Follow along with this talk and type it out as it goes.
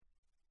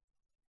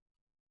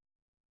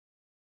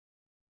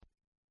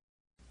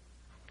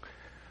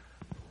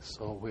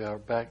So we are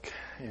back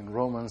in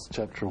Romans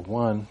chapter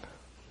 1,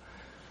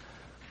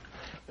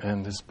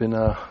 and it's been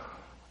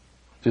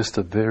just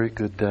a very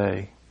good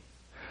day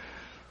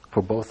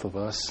for both of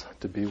us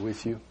to be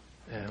with you,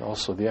 and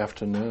also the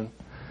afternoon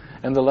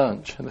and the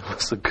lunch, and it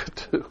was so good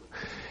too.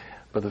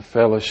 But the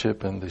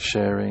fellowship and the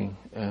sharing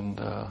and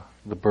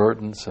the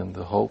burdens and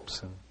the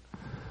hopes,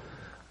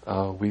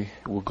 and we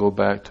will go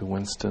back to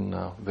Winston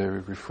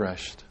very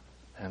refreshed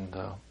and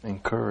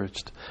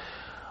encouraged.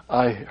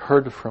 I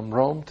heard from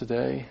Rome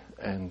today,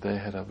 and they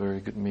had a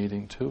very good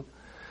meeting too.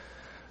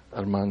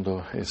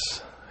 Armando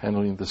is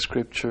handling the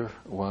scripture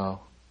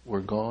while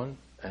we're gone,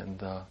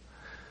 and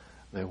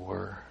they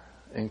were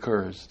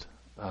encouraged.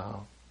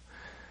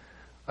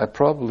 I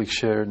probably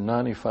shared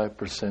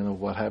 95% of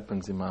what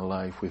happens in my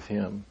life with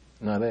him.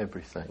 Not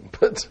everything,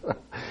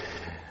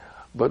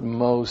 but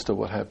most of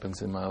what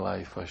happens in my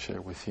life I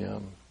share with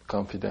him.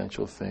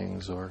 Confidential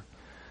things or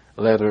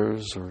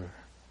letters or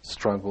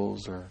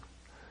struggles, or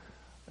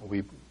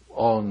we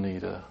all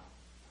need a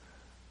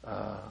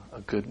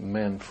good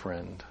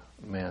friend.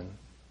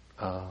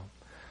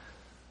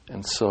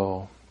 And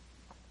so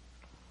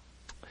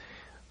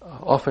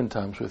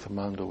oftentimes with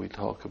Armando we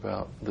talk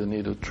about the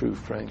need of true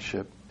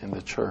friendship in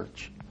the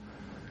church.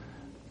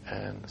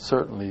 And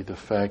certainly the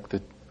fact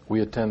that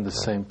we attend the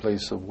same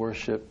place of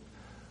worship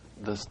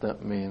does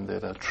not mean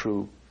that a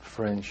true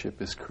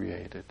friendship is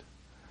created.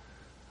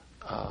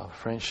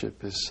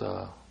 Friendship is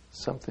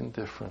something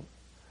different.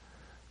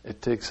 It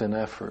takes an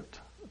effort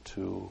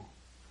to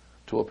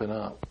open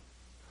up,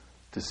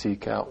 to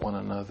seek out one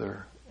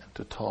another, and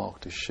to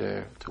talk, to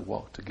share, to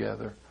walk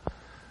together.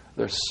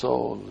 There's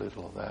so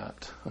little of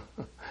that.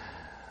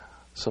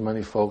 So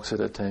many folks that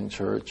attend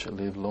church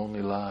live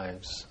lonely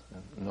lives,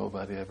 and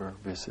nobody ever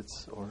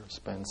visits or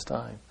spends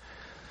time.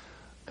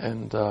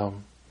 And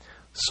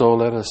so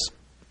let us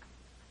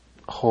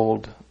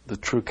hold the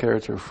true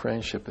character of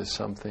friendship as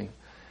something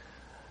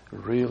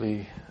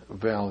really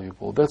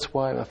valuable. That's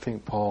why I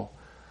think Paul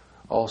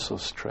also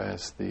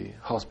stressed the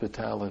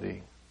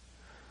hospitality.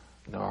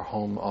 Our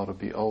home ought to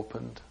be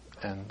opened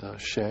and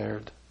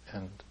shared,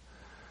 and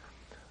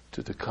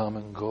to come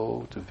and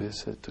go, to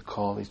visit, to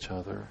call each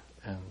other.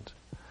 And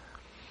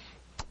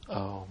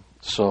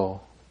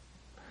so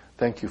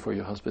thank you for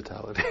your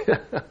hospitality.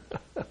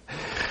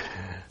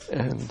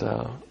 And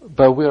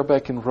but we are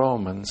back in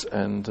Romans,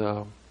 and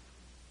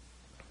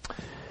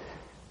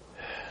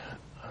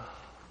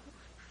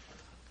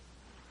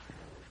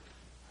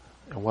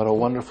what a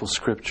wonderful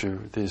scripture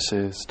this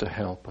is to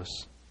help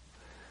us.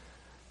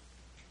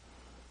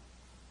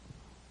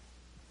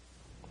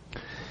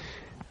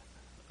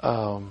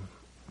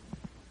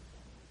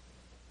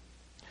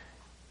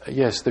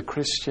 Yes, the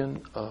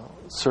Christian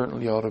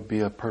certainly ought to be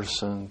a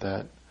person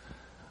that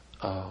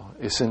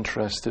is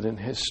interested in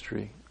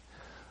history,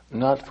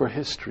 not for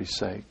history's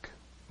sake,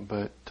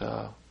 but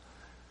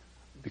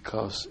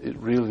because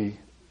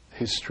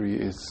history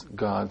is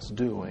God's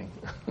doing.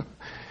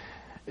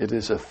 It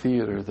is a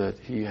theater that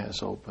He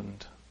has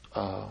opened,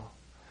 a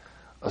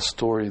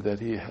story that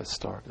He has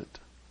started.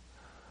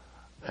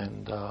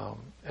 And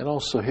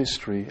also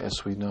history,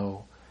 as we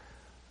know,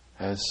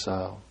 as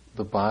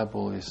the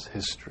Bible is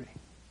history.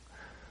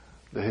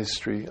 The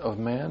history of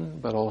man,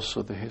 but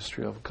also the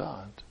history of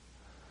God.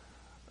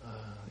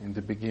 In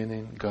the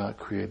beginning, God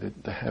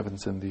created the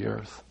heavens and the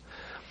earth.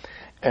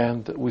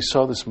 And we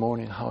saw this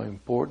morning how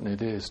important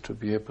it is to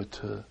be able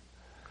to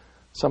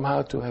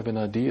somehow to have an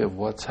idea of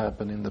what's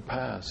happened in the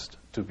past,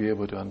 to be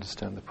able to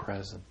understand the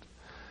present,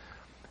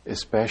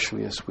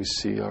 especially as we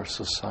see our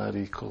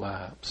society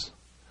collapse.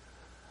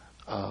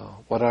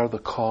 What are the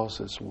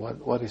causes?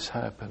 What is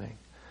happening?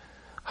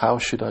 How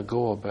should I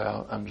go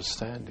about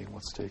understanding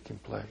what's taking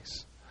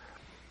place?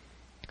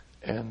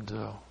 And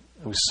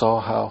we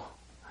saw how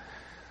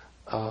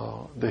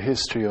the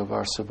history of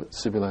our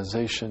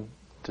civilization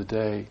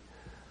today,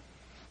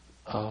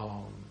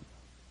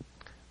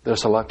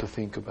 there's a lot to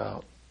think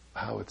about.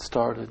 How it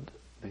started,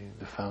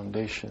 the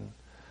foundation,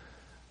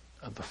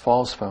 the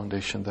false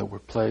foundation that were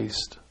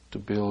placed to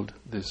build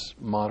this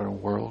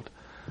modern world,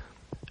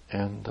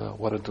 and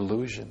what a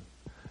delusion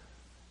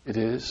it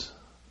is.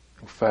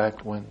 In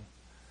fact, when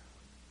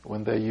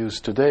they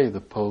use today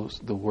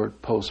the word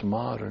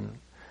postmodern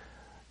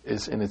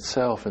is in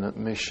itself an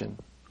admission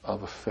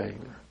of a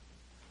failure.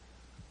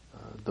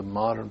 The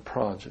modern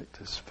project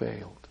has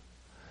failed,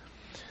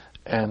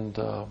 and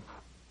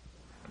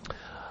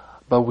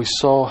but we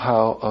saw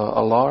how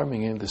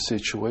alarming in the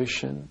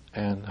situation,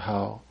 and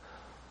how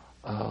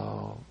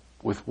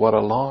with what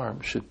alarm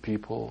should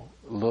people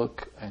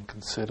look and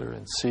consider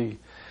and see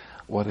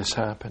what is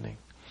happening.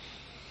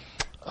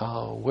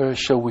 Where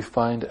shall we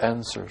find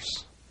answers?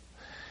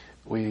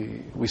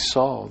 We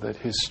saw that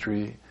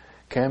history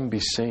can be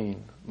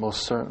seen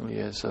most certainly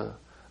as a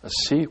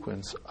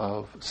sequence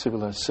of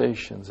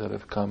civilizations that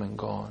have come and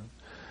gone,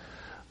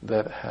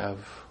 that have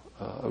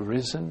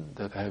arisen,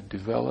 that have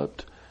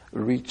developed,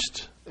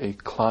 reached a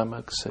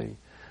climax,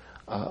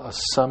 a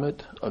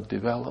summit of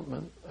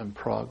development and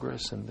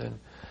progress, and then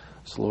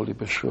slowly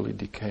but surely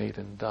decayed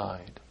and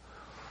died.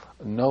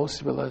 no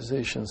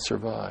civilization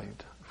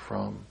survived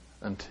from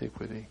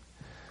antiquity.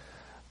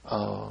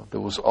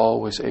 There was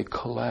always a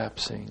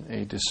collapsing,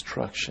 a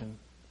destruction.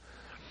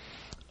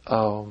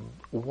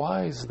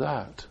 Why is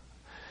that?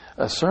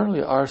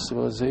 Certainly our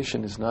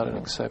civilization is not an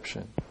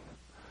exception.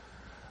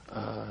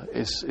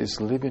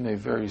 It's living a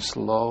very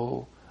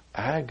slow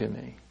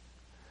agony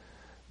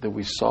that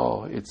we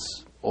saw.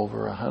 It's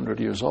over 100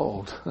 years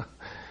old.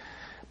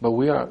 But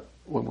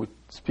when we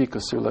speak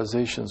of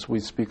civilizations, we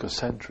speak of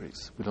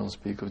centuries. We don't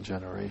speak of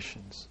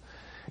generations.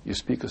 You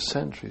speak of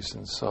centuries.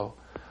 And so,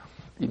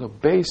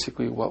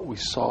 basically what we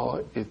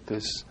saw is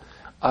this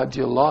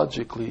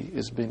ideologically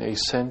has been a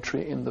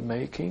century in the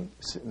making,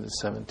 in the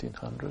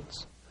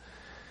 1700s.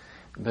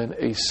 Then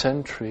a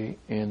century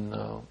in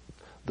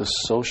the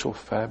social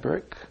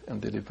fabric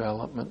and the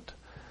development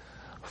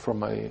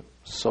from a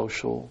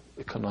social,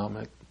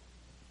 economic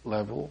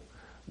level,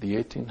 the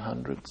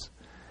 1800s.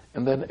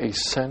 And then a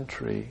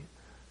century,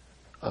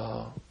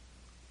 the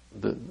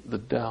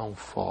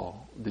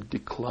downfall, the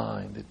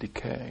decline, the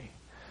decay.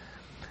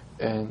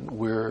 And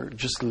we're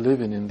just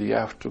living in the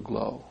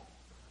afterglow.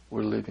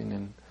 We're living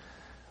in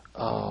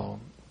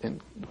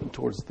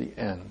towards the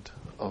end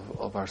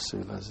of our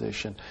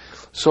civilization.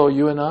 So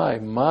you and I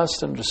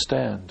must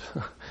understand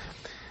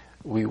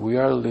we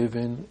are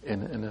living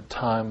in a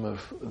time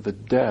of the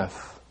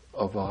death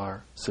of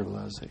our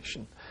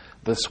civilization.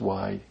 That's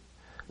why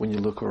when you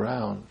look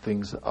around,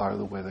 things are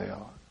the way they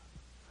are.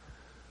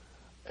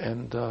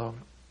 And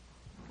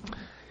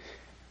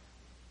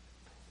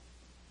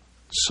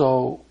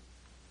so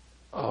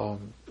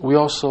we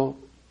also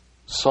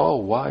saw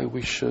why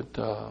we should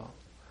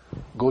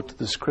go to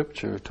the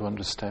Scripture to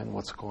understand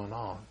what's going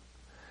on.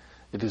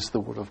 It is the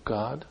Word of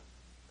God.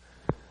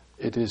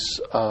 It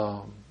is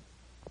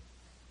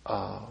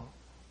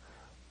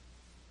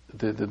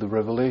the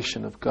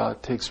revelation of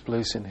God takes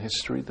place in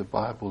history. The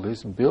Bible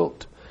is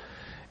built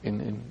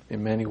in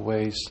many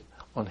ways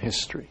on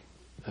history.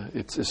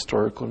 Its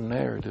historical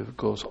narrative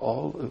goes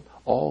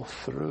all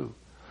through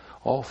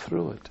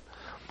it,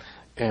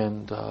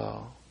 and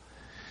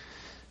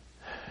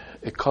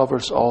it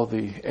covers all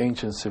the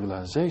ancient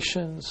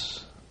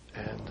civilizations,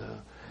 and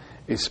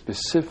it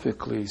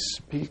specifically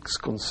speaks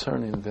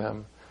concerning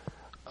them,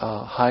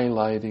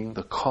 highlighting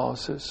the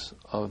causes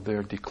of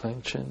their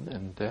declension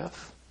and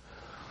death.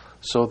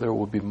 So there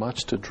will be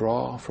much to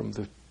draw from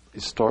the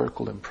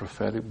historical and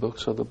prophetic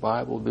books of the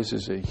Bible. This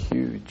is a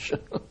huge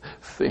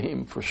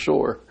theme for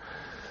sure.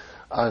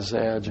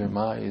 Isaiah,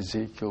 Jeremiah,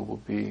 Ezekiel will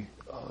be,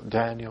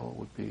 Daniel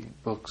would be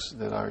books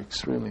that are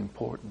extremely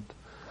important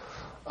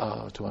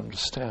to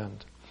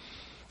understand.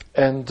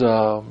 And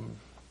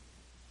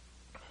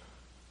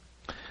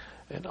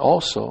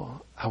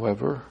also,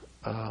 however,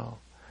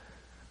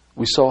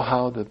 we saw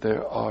how that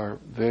there are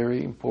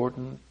very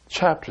important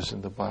chapters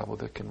in the Bible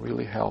that can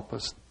really help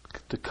us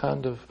to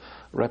kind of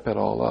wrap it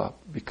all up,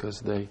 because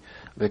they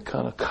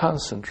kind of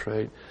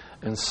concentrate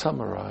and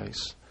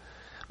summarize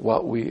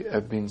what we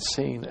have been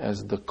seeing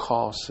as the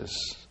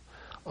causes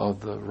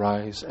of the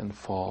rise and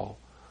fall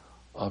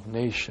of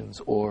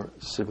nations or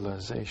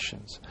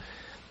civilizations.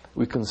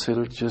 We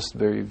considered just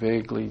very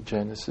vaguely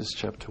Genesis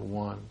chapter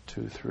 1,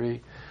 2, 3,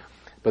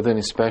 but then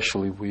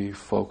especially we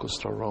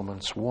focused on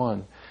Romans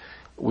 1.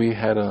 We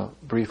had a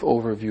brief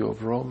overview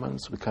of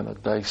Romans. We kind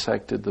of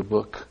dissected the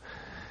book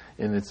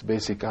in its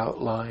basic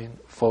outline,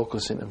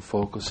 focusing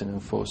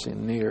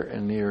near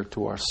and near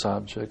to our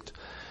subject.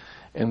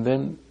 And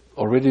then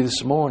already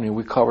this morning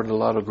we covered a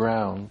lot of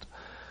ground,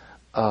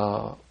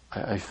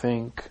 I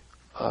think,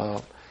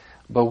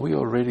 but we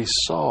already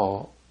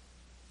saw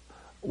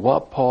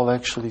what Paul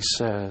actually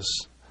says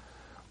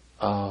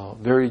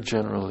very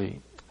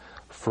generally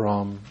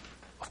from,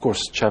 of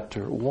course,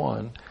 chapter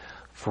 1,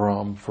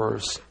 from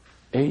verse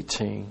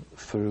 18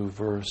 through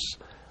verse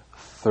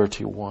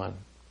 31.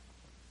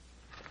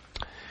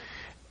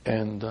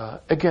 And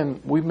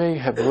again, we may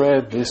have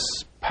read this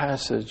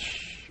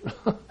passage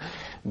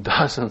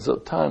dozens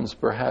of times,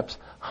 perhaps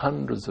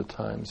hundreds of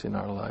times in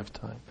our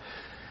lifetime.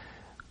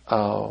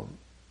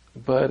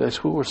 But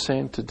as we were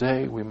saying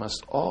today, we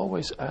must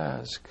always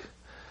ask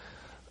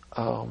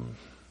to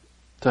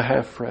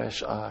have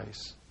fresh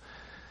eyes.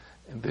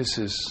 And this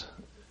is,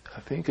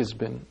 I think, has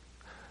been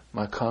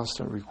my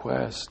constant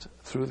request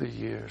through the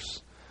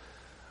years,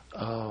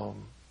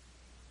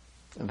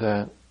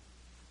 that.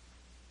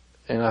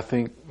 And I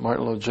think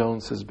Martin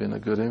Lloyd-Jones has been a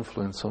good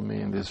influence on me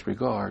in this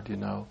regard.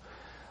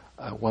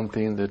 One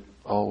thing that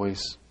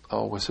always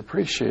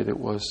appreciated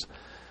was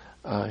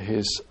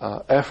his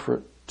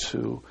effort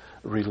to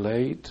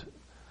relate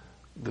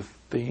the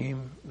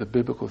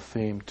biblical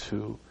theme,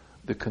 to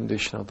the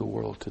condition of the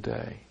world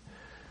today.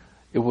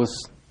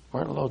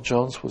 Martin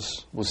Lloyd-Jones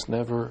was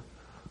never,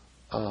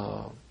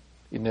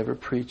 he never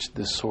preached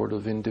this sort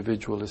of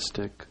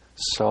individualistic,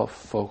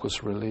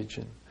 self-focused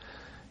religion.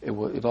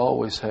 It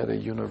always had a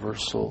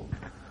universal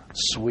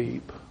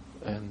sweep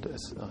and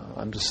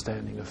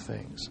understanding of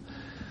things.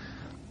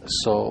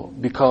 So,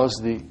 because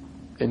the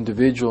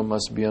individual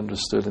must be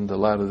understood in the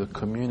light of the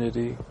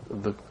community,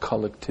 the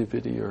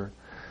collectivity,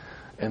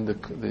 and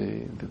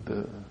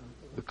the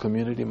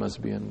community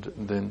must be, and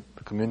then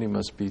the community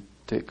must be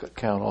take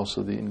account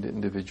also the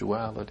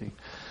individuality.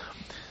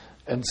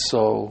 And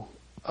so,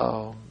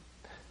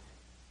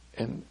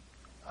 and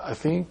I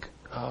think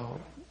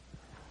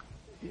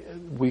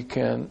we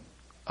can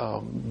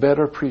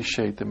better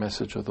appreciate the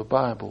message of the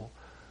Bible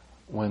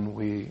when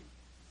we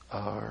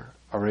are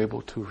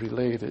able to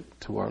relate it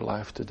to our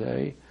life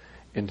today,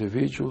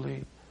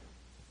 individually,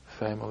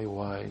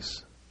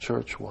 family-wise,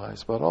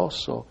 church-wise, but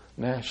also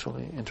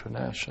nationally,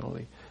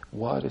 internationally,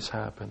 what is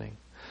happening.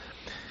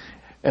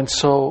 And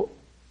so,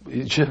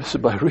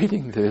 just by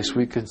reading this,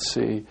 we can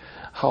see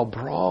how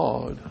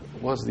broad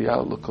was the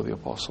outlook of the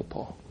Apostle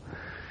Paul.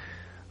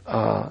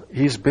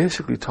 He's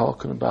basically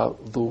talking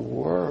about the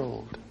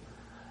world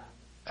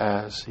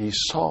as he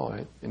saw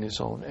it in his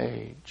own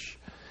age.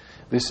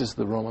 This is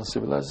the Roman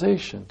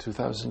civilization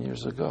 2,000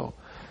 years ago.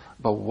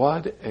 But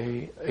what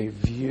a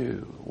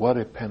view, what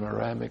a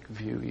panoramic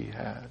view he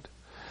had.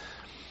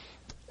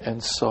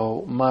 And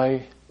so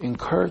my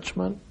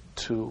encouragement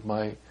to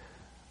my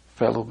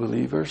fellow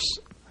believers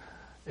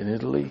in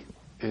Italy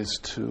is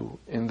to,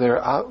 in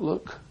their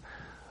outlook,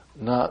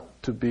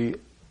 not to be,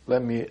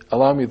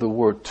 allow me the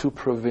word, too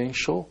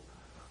provincial,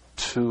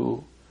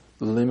 too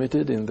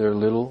limited in their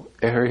little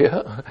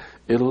area,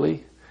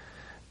 Italy,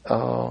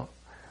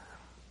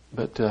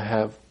 but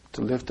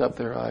to lift up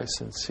their eyes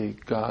and see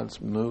God's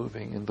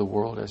moving in the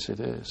world as it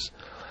is.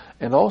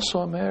 And also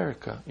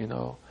America,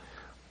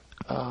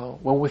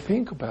 when we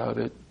think about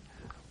it,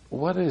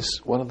 what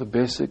is one of the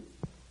basic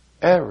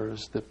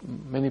errors that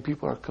many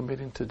people are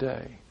committing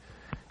today?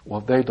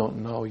 Well, they don't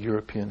know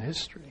European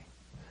history.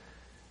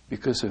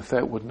 Because if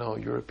they would know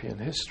European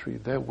history,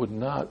 they would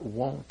not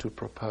want to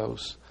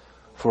propose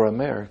for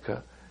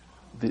America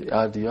the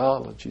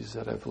ideologies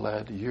that have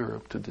led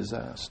Europe to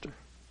disaster.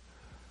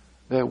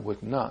 They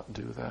would not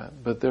do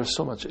that. But there's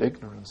so much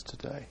ignorance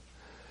today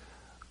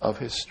of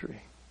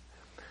history.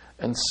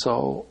 And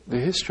so the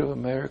history of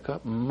America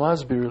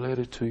must be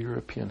related to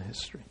European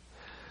history.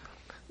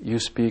 You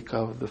speak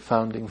of the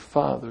founding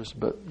fathers,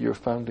 but your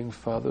founding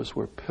fathers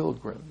were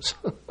pilgrims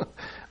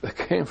that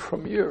came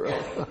from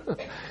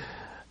Europe.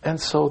 And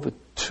so the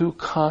two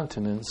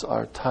continents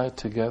are tied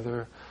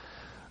together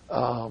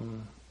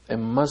and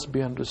must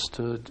be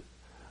understood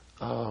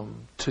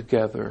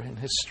together in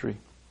history.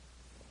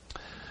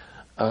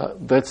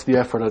 That's the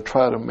effort I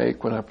try to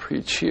make when I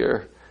preach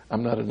here.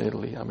 I'm not in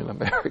Italy, I'm in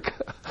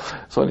America.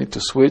 So I need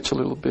to switch a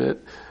little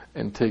bit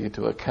and take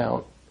into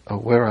account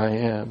where I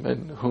am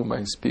and whom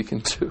I'm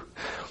speaking to.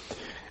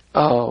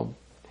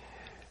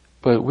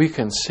 But we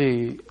can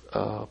see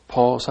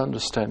Paul's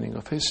understanding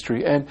of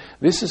history. And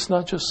this is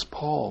not just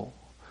Paul.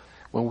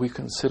 When we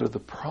consider the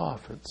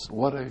prophets,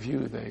 what a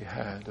view they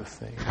had of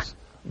things.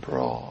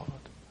 Broad.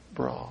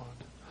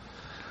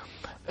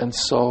 And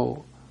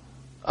so,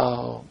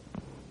 I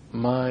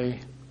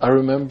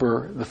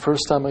remember the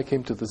first time I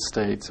came to the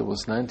States, it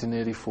was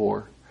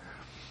 1984.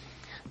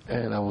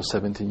 And I was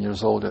 17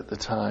 years old at the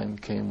time,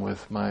 came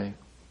with my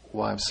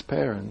wife's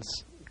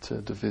parents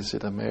to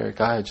visit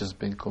America. I had just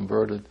been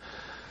converted.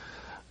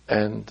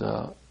 And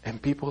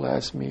people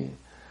asked me,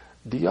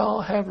 do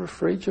y'all have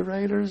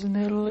refrigerators in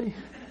Italy?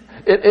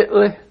 In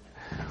Italy?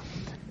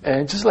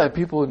 And just like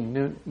people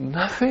knew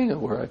nothing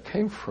of where I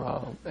came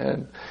from.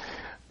 And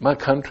my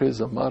country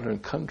is a modern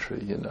country,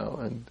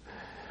 And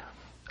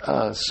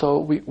so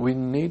we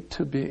need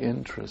to be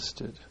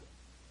interested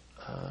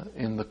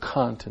in the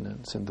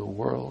continents, in the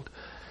world,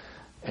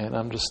 and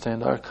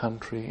understand our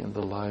country in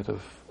the light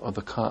of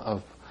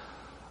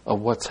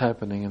what's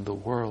happening in the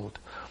world.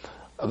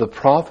 The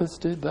prophets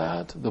did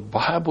that. The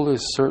Bible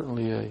is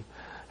certainly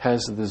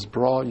has this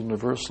broad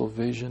universal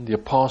vision. The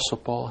Apostle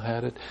Paul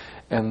had it,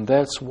 and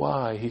that's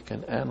why he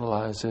can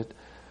analyze it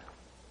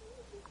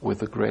with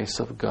the grace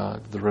of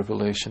God, the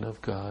revelation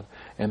of God,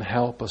 and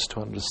help us to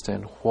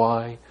understand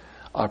why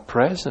our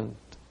present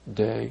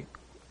day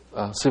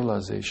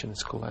civilization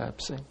is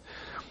collapsing.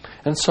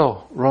 And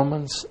so,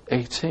 Romans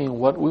 18,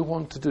 what we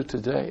want to do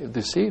today,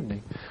 this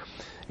evening,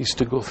 is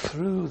to go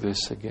through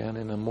this again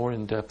in a more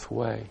in-depth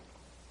way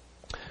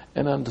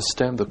and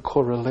understand the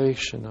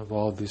correlation of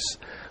all these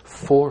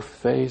four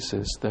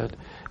phases that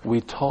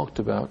we talked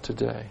about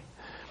today.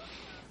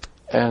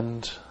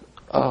 And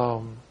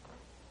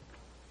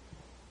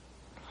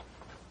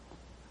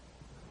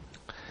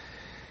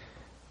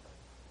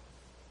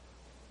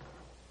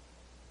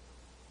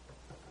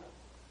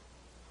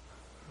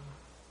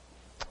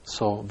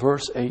so,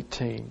 verse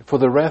 18, for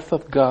the wrath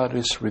of God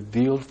is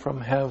revealed from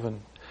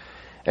heaven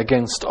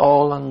against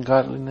all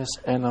ungodliness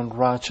and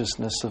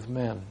unrighteousness of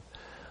men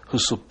who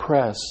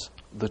suppress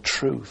the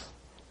truth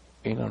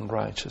in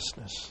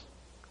unrighteousness.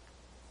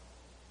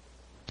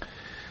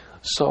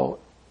 So,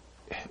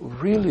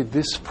 really,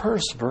 this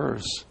first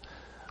verse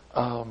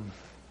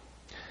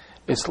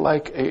is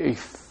like a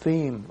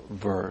theme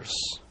verse.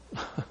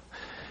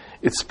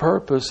 Its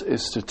purpose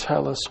is to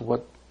tell us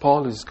what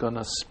Paul is going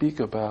to speak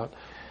about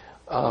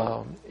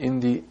in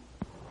the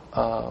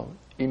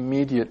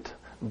immediate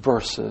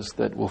verses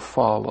that will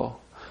follow.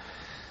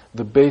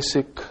 The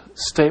basic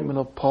statement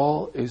of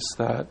Paul is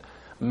that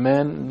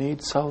men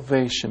need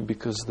salvation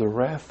because the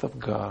wrath of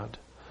God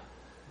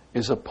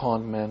is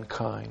upon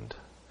mankind,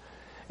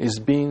 is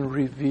being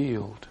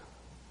revealed.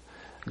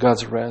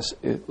 God's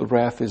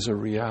wrath is a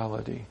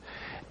reality.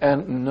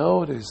 And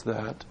notice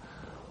that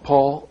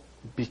Paul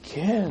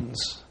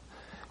begins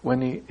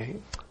when he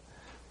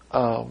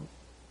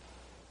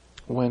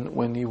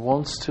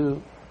wants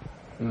to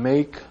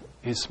make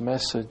his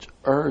message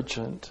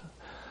urgent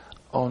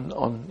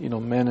on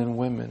men and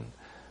women.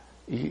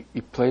 He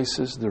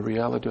places the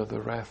reality of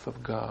the wrath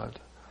of God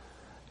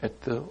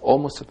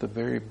almost at the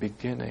very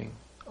beginning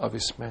of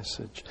his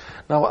message.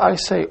 Now I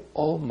say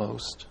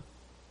almost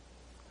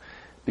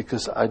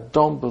because I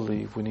don't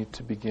believe we need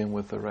to begin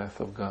with the wrath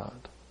of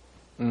God.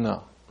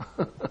 No.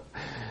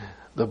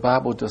 The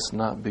Bible does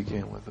not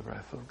begin with the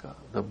wrath of God.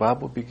 The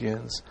Bible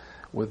begins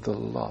with the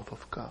love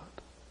of God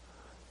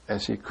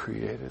as He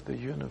created the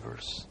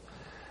universe.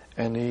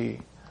 And He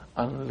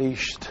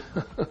unleashed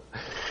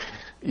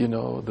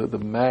the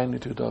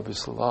magnitude of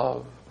His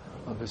love,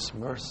 of His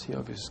mercy,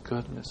 of His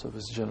goodness, of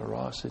His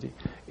generosity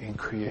in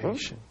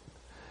creation.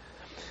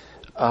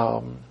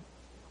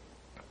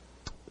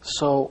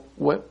 So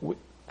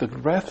the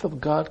wrath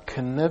of God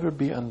can never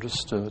be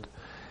understood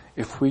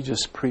if we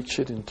just preach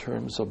it in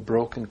terms of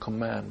broken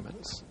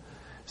commandments.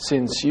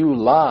 Since you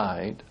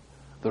lied,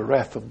 the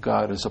wrath of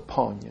God is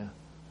upon you.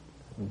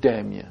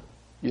 Damn you,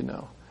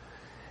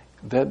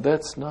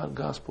 That's not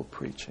gospel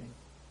preaching.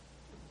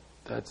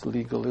 That's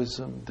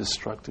legalism,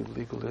 destructive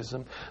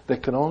legalism,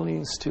 that can only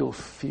instill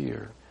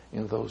fear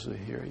in those who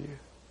hear you.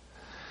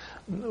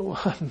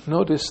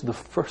 Notice the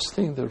first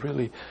thing that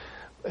really,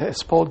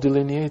 as Paul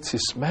delineates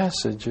his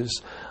message,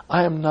 is,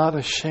 I am not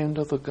ashamed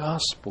of the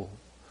gospel,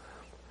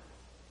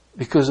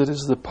 because it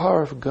is the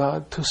power of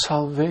God to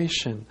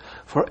salvation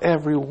for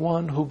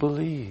everyone who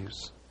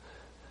believes.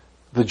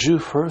 The Jew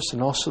first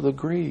and also the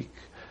Greek.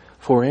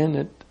 For in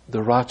it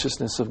the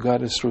righteousness of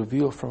God is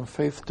revealed from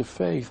faith to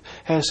faith.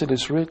 As it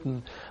is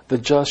written, the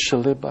just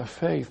shall live by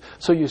faith.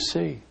 So you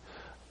see,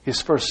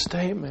 his first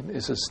statement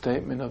is a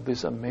statement of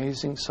this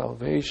amazing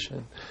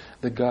salvation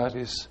that God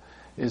is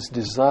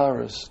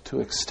desirous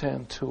to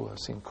extend to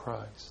us in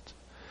Christ.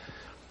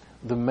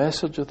 The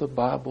message of the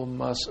Bible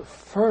must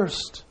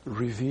first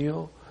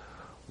reveal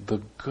the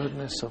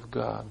goodness of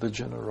God, the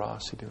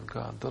generosity of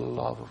God, the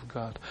love of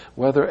God,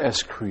 whether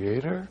as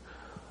Creator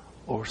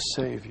or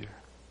Savior.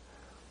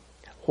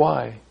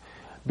 Why?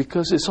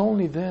 Because it's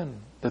only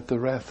then that the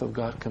wrath of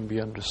God can be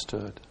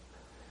understood.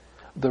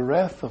 The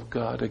wrath of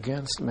God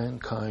against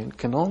mankind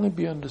can only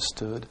be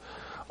understood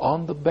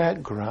on the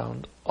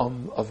background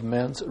of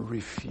man's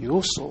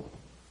refusal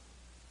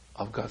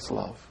of God's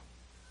love.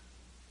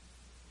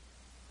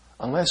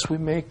 Unless we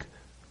make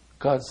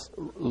God's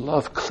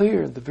love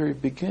clear at the very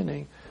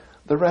beginning,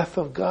 the wrath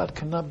of God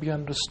cannot be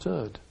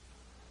understood.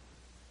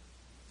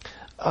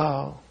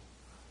 God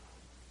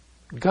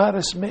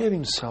has made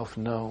Himself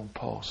known,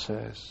 Paul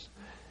says.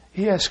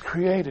 He has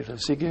created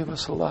us. He gave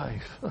us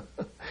life.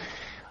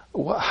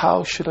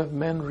 How should have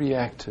men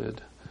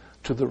reacted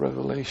to the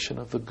revelation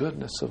of the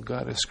goodness of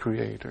God as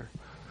Creator?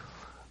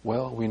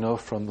 Well, we know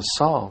from the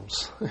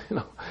Psalms.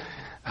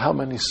 How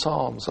many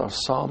Psalms are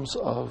Psalms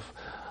of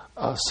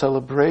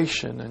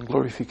celebration and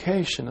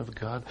glorification of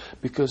God,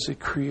 because He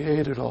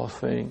created all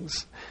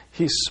things.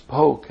 He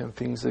spoke and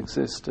things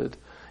existed.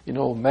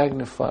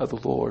 Magnify the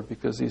Lord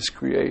because He's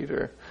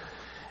Creator.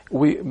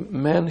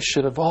 Men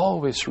should have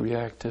always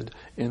reacted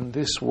in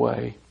this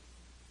way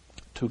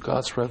to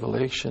God's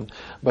revelation,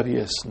 but He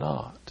has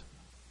not.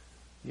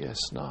 He has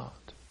not.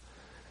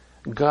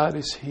 God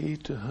is He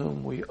to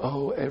whom we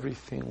owe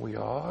everything we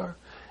are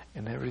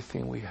and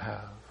everything we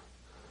have.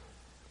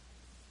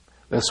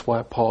 That's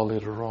why Paul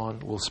later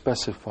on will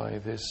specify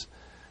this.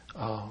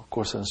 Of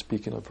course, I'm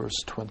speaking of verse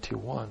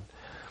 21.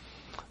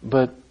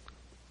 But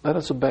let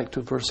us go back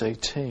to verse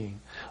 18.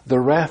 The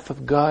wrath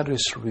of God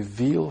is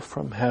revealed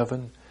from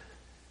heaven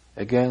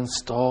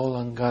against all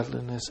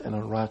ungodliness and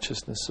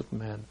unrighteousness of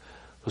men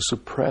who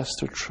suppress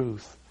the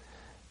truth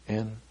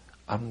in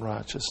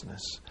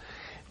unrighteousness.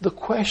 The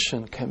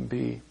question can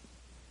be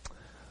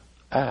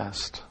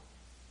asked,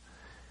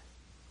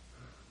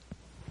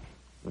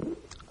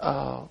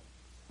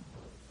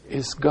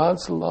 is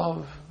God's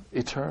love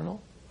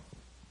eternal?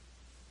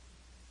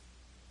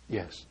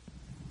 Yes.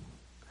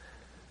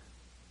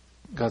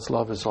 God's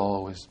love has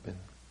always been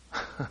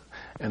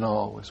and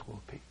always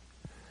will be.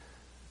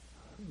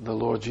 The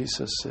Lord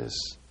Jesus says,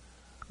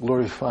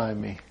 glorify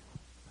me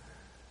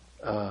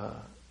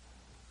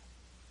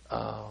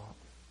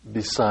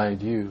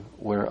beside you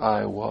where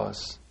I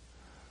was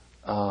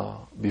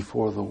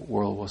before the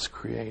world was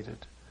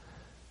created.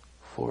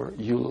 For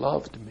you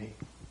loved me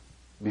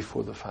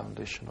before the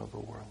foundation of the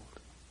world.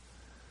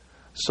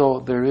 So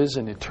there is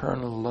an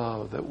eternal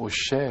love that was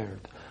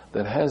shared,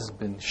 that has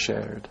been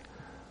shared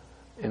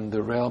in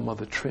the realm of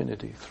the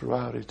Trinity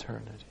throughout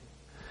eternity.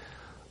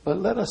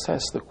 But let us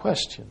ask the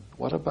question,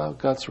 what about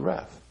God's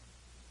wrath?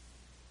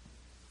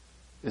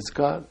 Is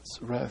God's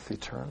wrath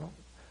eternal?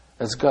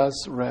 Has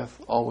God's wrath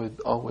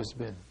always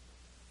been?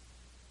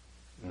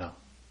 No.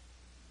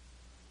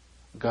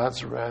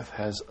 God's wrath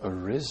has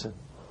arisen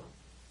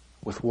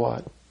with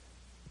what?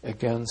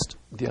 Against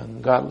the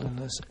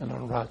ungodliness and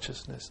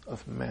unrighteousness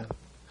of men.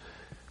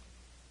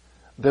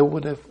 There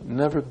would have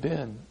never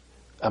been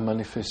a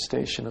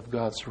manifestation of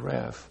God's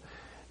wrath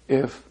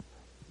if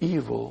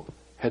evil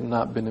had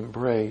not been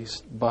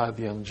embraced by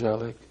the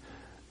angelic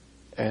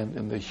and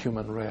in the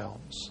human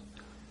realms.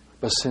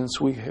 But since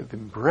we have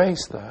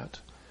embraced that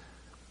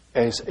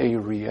as a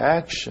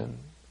reaction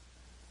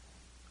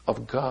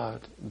of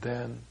God,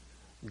 then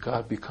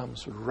God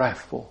becomes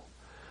wrathful.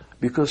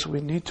 Because we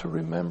need to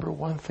remember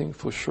one thing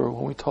for sure.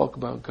 When we talk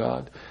about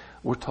God,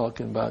 we're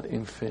talking about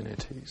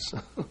infinities.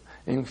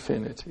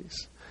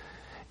 Infinities.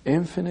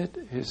 Infinite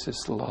is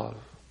His love,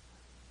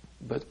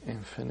 but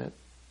infinite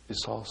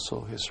is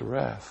also His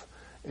wrath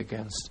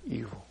against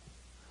evil.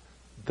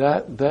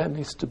 That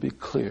needs to be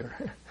clear.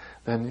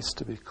 That needs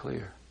to be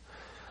clear.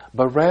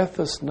 But wrath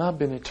has not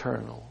been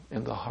eternal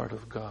in the heart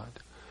of God.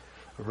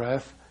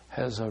 Wrath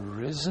has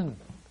arisen,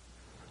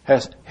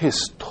 has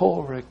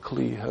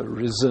historically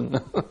arisen,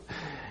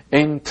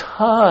 in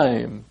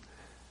time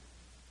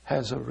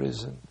has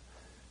arisen,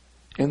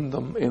 in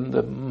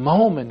the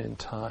moment in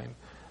time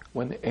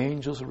when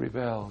angels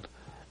rebelled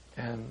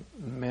and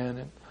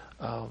men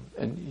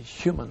and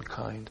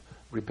humankind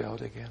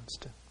rebelled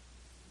against Him.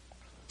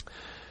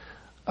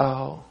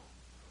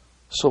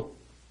 So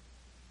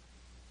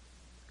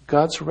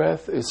God's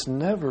wrath is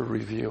never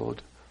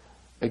revealed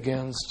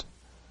against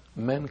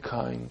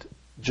mankind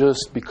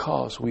just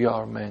because we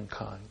are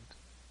mankind.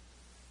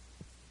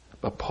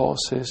 But Paul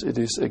says it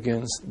is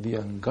against the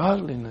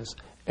ungodliness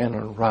and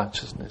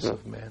unrighteousness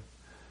of men.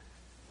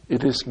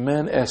 It is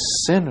men as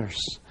sinners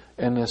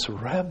and as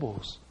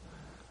rebels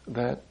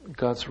that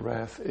God's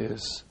wrath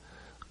is,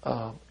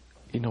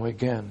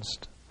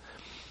 against.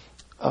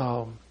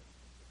 And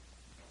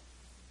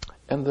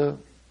the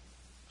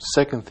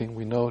second thing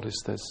we notice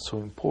that's so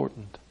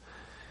important,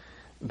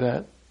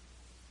 that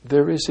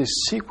there is a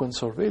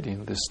sequence already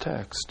in this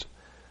text.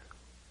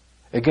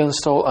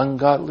 Against all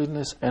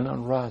ungodliness and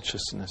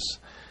unrighteousness.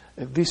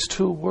 These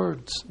two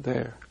words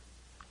there,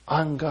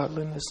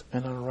 ungodliness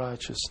and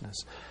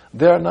unrighteousness,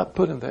 they are not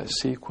put in that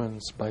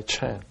sequence by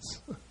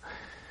chance.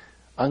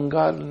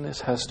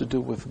 Ungodliness has to do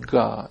with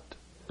God,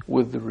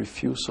 with the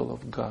refusal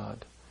of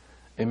God.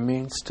 It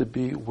means to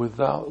be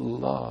without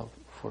love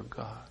for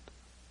God.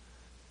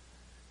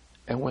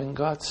 And when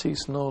God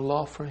sees no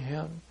love for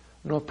Him,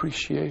 no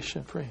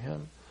appreciation for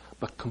Him,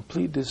 but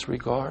complete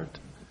disregard,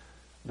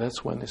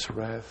 that's when His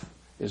wrath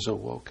is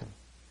awoken.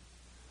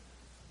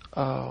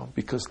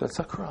 Because that's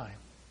a crime.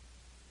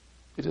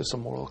 It is a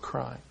moral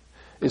crime.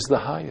 It's the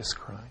highest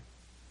crime.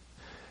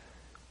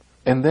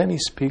 And then He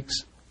speaks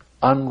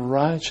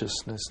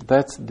unrighteousness.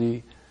 That's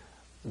the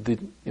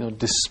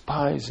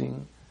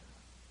despising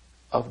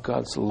of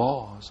God's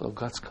laws, of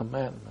God's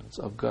commandments,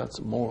 of God's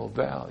moral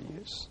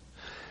values.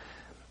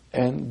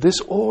 And this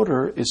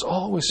order is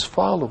always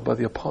followed by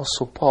the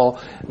Apostle Paul,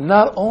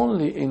 not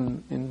only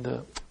in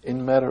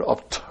matter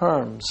of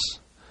terms,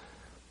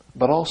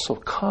 but also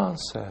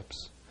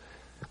concepts.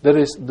 That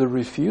is, the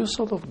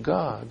refusal of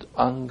God,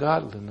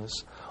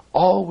 ungodliness,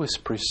 always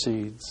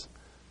precedes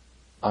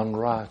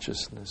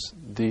unrighteousness,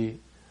 the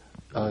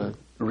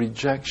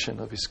rejection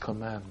of His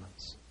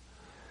commandments.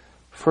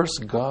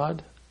 First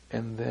God,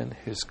 and then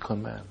His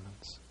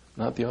commandments,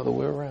 not the other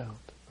way around.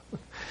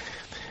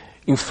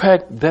 In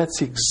fact,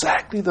 that's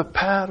exactly the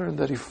pattern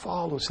that he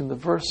follows in the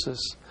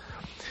verses,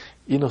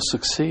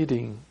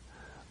 succeeding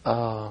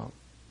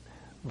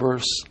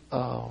verse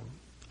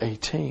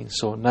 18,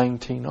 so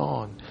 19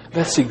 on.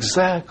 That's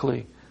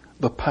exactly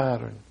the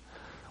pattern.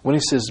 When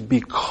he says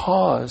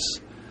because,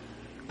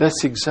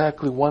 that's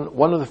exactly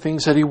one of the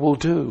things that he will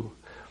do.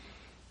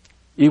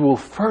 He will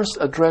first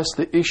address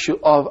the issue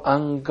of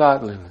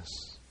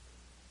ungodliness,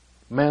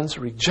 man's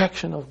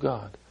rejection of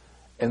God.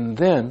 And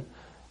then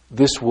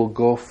this will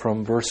go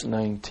from verse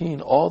 19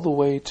 all the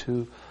way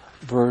to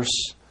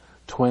verse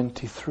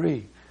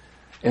 23.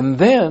 And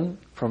then,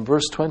 from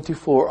verse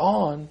 24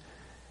 on,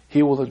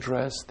 he will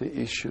address the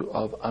issue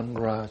of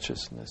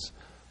unrighteousness,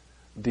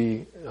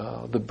 the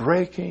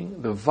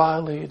breaking, the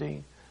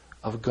violating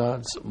of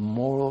God's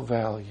moral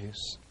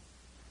values.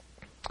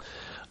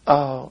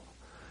 Of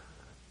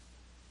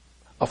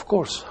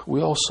course,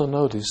 we also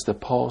notice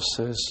that Paul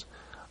says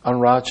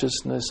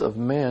unrighteousness of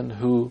men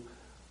who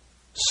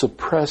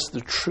suppress the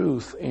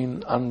truth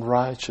in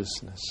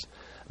unrighteousness.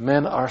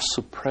 Men are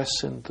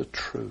suppressing the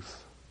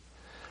truth.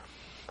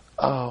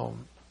 Well,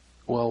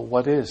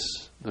 what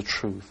is the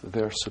truth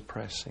they're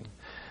suppressing?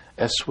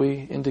 As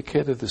we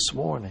indicated this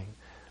morning,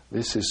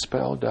 this is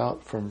spelled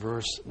out from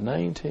verse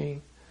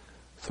 19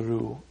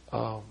 through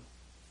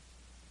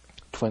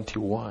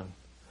 21.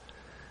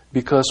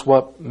 Because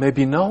what may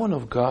be known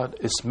of God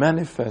is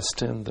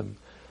manifest in them,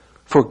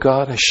 for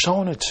God has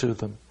shown it to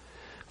them.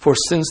 For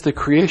since the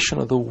creation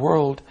of the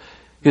world,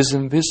 His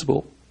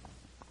invisible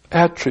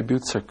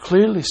attributes are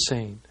clearly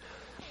seen,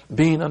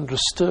 being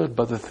understood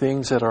by the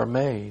things that are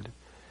made,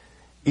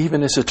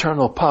 even His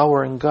eternal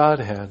power and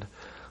Godhead,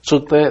 So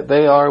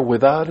they are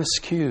without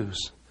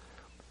excuse,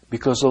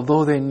 because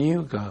although they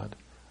knew God,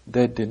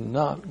 they did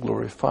not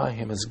glorify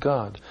Him as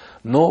God,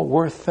 nor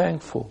were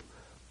thankful,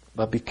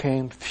 but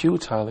became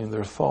futile in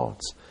their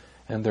thoughts,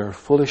 and their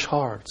foolish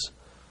hearts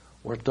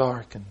were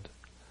darkened.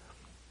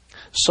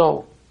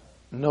 So,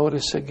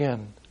 notice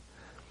again,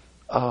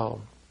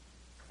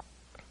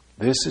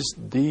 this is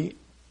the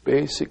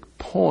basic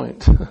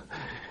point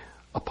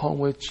upon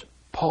which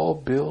Paul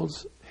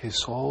builds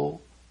his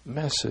whole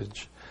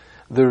message.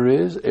 There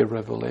is a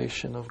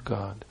revelation of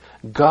God.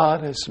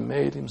 God has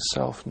made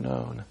Himself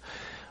known.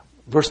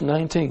 Verse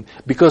 19,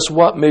 because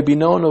what may be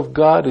known of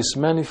God is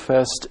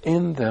manifest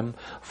in them,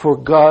 for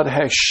God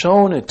has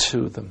shown it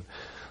to them.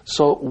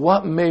 So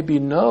what may be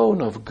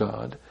known of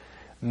God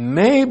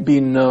may be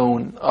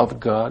known of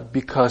God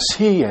because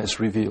He has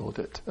revealed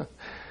it.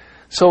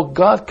 So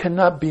God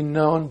cannot be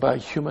known by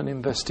human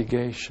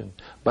investigation,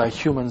 by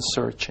human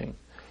searching.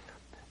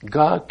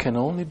 God can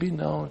only be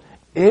known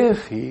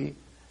if He,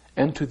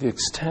 and to the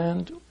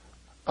extent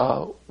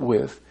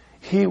with,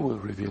 He will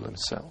reveal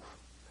Himself.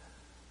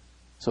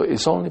 So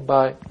it's only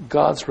by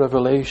God's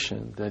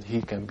revelation that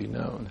He can be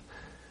known.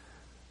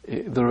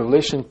 The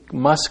revelation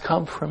must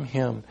come from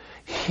Him.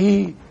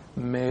 He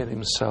made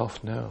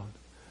Himself known.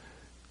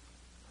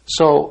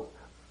 So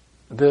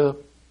the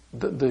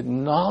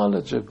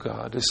knowledge of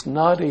God is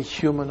not a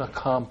human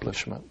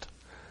accomplishment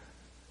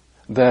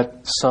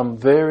that some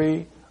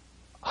very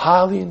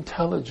highly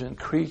intelligent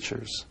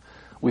creatures,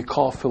 we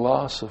call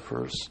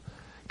philosophers,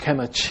 can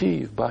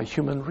achieve by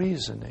human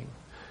reasoning.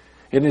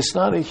 It is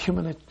not a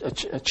human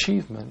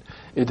achievement.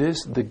 It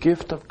is the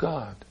gift of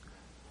God.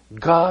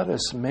 God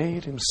has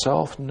made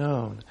Himself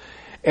known.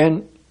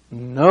 And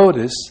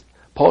notice,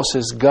 Paul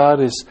says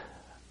God is,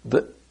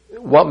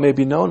 what may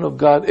be known of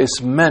God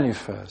is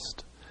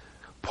manifest.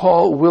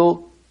 Paul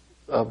will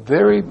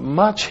very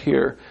much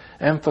here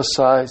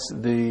emphasize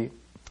the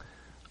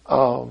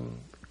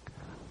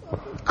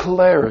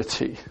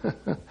clarity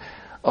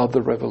of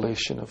the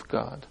revelation of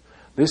God.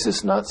 This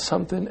is not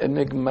something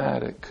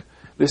enigmatic.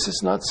 This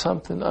is not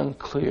something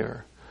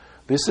unclear.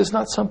 This is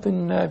not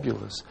something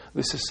nebulous.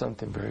 This is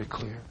something very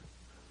clear.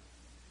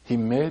 He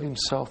made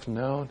Himself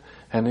known,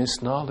 and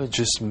His knowledge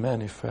is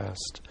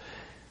manifest.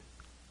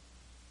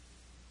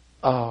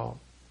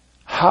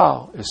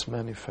 How is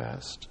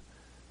manifest?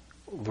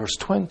 Verse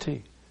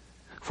 20.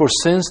 For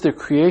since the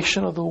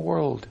creation of the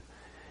world,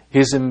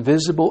 His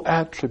invisible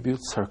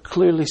attributes are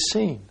clearly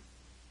seen.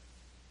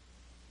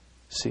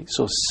 See,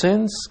 so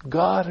since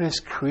God has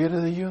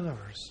created the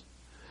universe,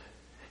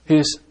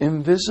 His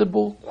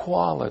invisible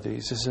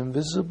qualities, His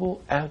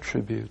invisible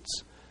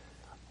attributes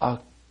are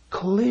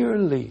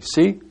clearly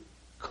seen.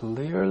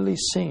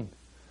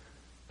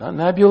 Not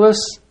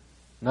nebulous,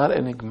 not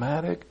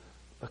enigmatic,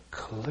 but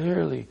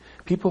clearly.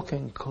 People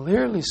can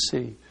clearly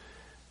see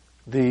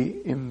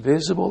the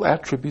invisible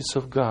attributes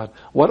of God.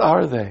 What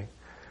are they?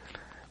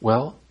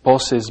 Well, Paul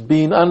says,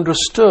 being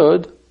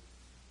understood.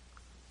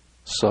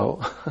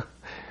 So,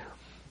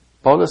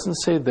 Paul doesn't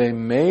say they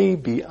may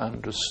be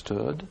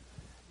understood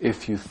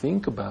if you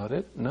think about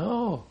it.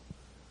 No.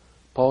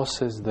 Paul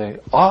says they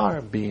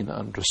are being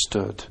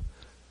understood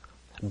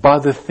by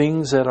the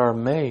things that are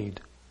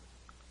made.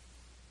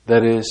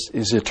 That is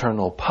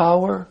eternal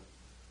power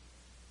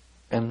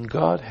and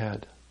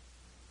Godhead,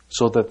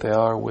 so that they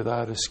are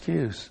without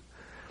excuse.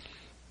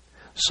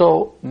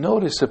 So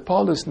notice that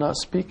Paul is not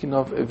speaking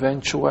of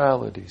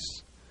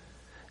eventualities.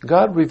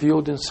 God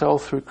revealed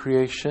Himself through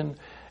creation,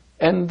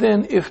 and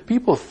then if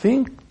people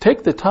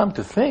take the time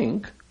to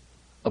think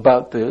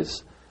about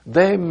this,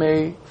 they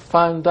may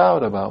find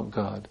out about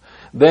God.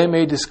 They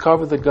may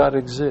discover that God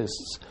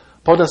exists.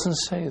 Paul doesn't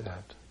say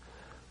that.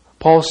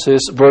 Paul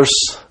says,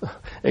 verse,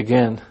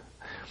 again,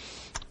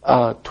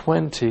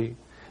 20,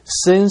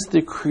 since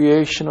the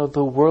creation of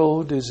the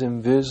world, His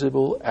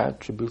invisible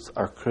attributes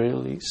are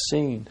clearly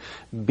seen,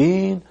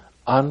 being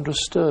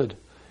understood.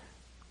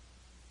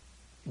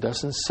 It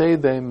doesn't say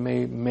they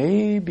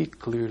may be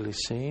clearly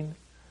seen,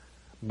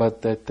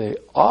 but that they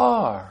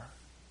are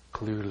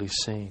clearly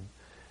seen.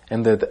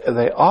 And that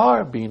they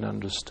are being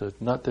understood,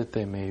 not that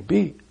they may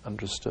be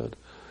understood.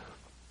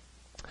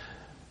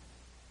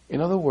 In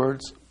other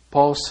words,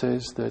 Paul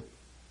says that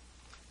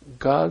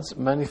God's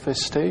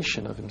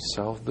manifestation of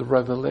Himself, the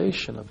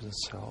revelation of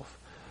Himself,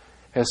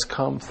 has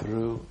come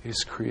through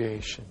His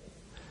creation.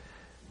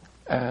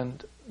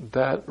 And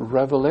that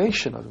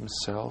revelation of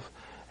Himself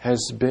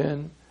has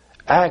been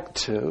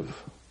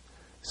active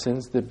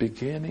since the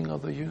beginning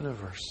of the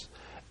universe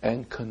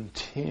and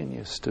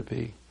continues to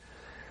be.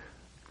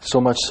 So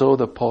much so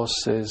that Paul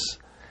says,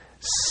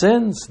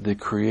 since the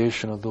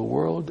creation of the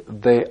world,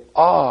 they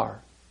are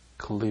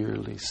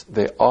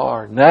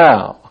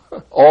now,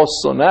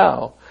 also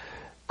now,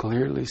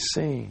 clearly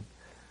seen.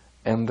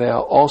 And they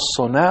are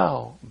also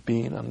now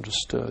being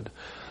understood.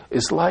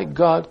 It's like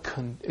God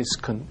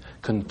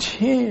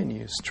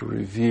continues to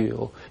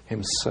reveal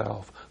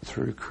Himself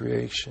through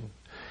creation.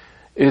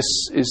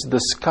 Is the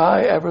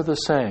sky ever the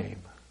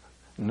same?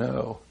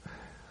 No.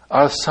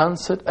 Are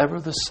sunset ever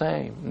the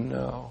same?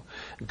 No.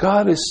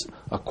 God is,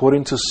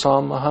 according to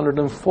Psalm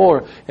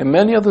 104 and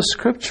many other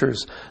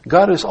scriptures,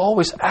 God is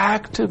always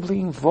actively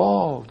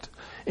involved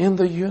in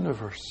the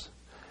universe.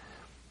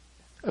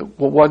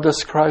 What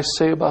does Christ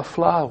say about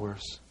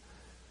flowers?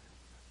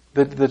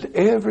 That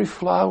every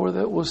flower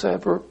that was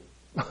ever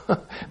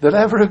that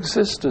ever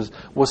existed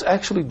was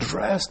actually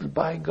dressed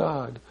by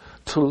God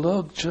to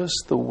look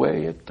just the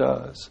way it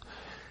does.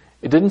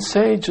 It didn't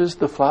say just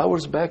the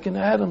flowers back in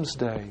Adam's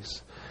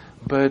days,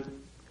 but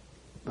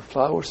the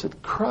flowers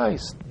at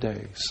Christ's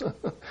days.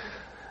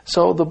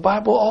 So the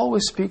Bible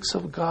always speaks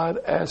of God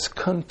as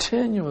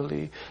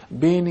continually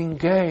being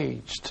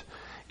engaged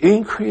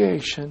in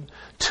creation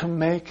to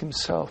make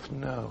Himself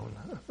known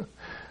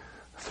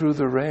through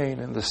the rain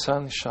and the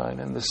sunshine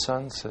and the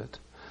sunset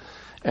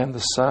and the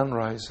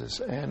sunrises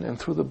and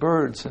through the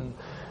birds and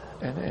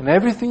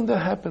everything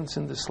that happens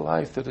in this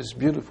life that is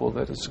beautiful,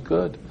 that is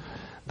good,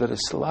 that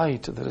is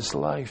light, that is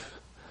life,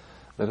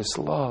 that is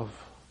love,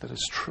 that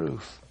is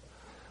truth.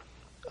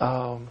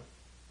 And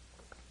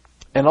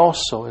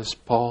also, as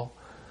Paul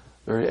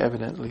very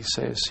evidently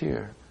says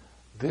here,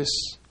 this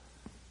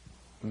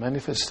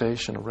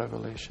manifestation of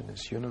revelation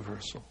is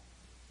universal.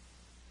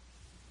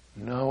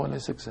 No one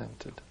is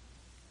exempted.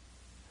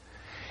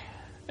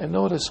 And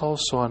notice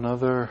also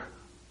another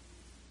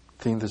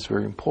thing that's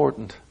very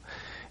important.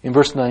 In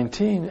verse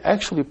 19,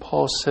 actually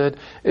Paul said,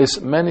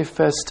 is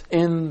manifest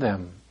in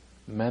them.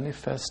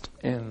 Manifest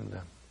in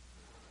them.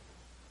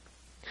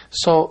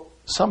 So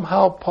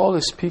somehow Paul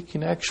is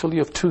speaking actually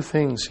of two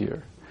things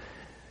here.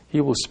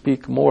 He will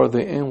speak more of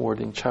the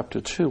inward in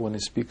chapter 2 when he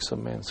speaks of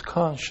man's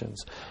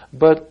conscience.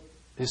 But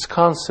his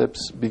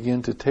concepts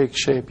begin to take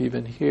shape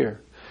even here.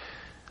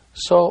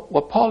 So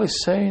what Paul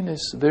is saying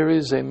is there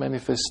is a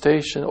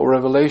manifestation or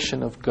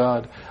revelation of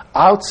God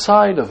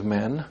outside of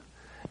men,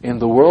 in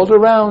the world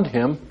around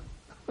him,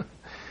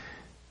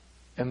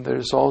 and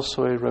there's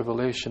also a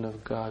revelation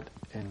of God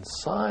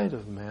inside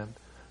of man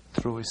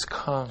through his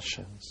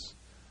conscience,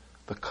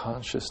 the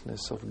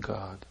consciousness of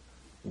God.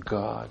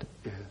 God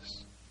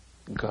is.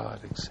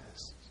 God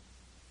exists.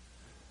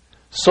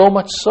 So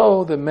much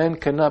so that men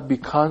cannot be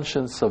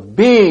conscious of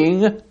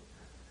being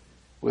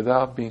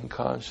without being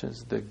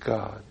conscious that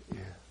God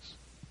is.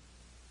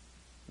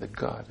 That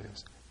God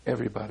is.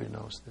 Everybody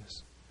knows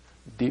this.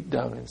 Deep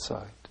down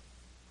inside.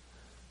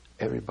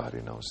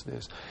 Everybody knows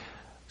this.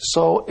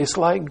 So it's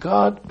like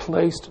God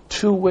placed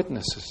two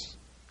witnesses.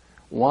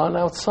 One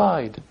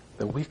outside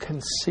that we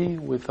can see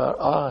with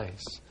our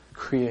eyes,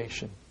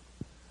 creation.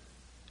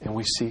 And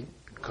we see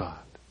God.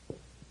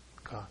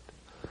 God.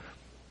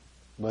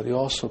 But He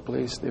also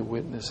placed a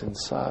witness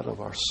inside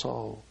of our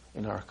soul,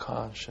 in our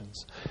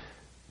conscience.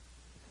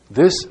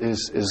 This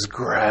is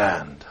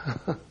grand.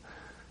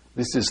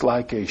 This is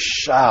like a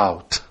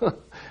shout.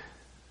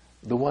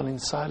 The one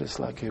inside is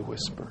like a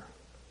whisper.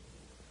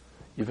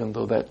 Even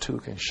though that too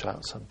can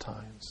shout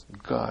sometimes.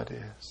 God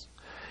is.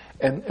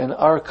 And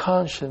our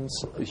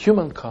conscience,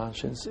 human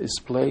conscience, is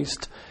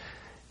placed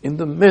in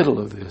the middle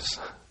of this.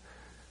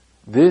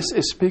 This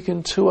is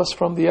speaking to us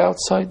from the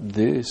outside.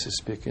 This is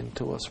speaking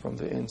to us from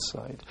the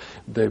inside.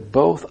 They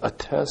both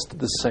attest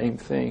the same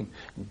thing.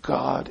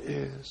 God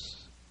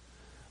is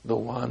the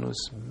one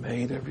who's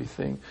made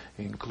everything,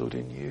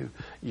 including you.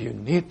 You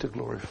need to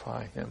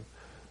glorify Him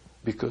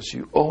because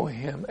you owe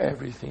Him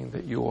everything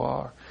that you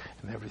are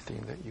and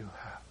everything that you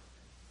have.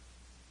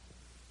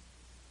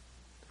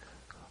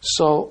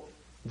 So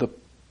the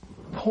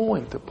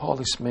point that Paul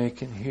is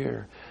making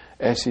here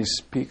as he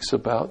speaks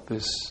about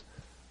this,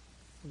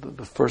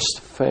 the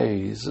first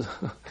phase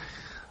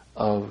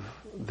of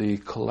the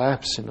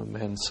collapsing of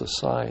man's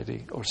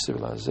society or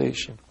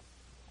civilization,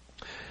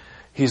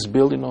 he's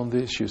building on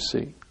this, you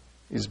see.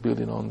 He's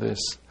building on this.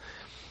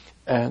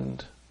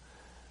 And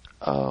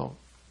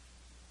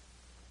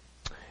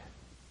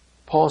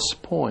Paul's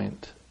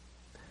point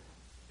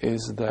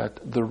is that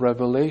the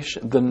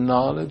revelation, the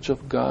knowledge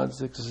of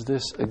God's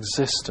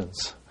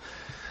existence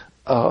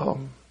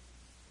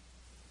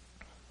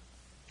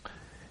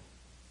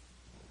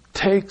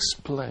takes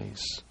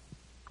place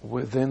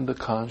within the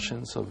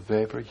conscience of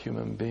every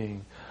human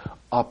being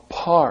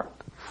apart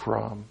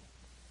from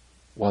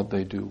what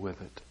they do with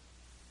it.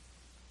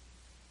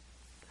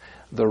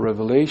 The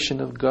revelation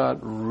of God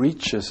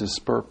reaches its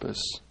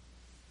purpose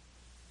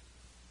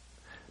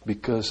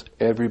because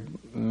every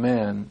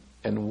man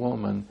and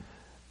woman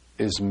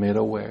is made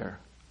aware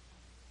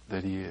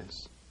that he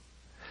is.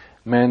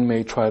 Man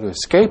may try to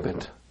escape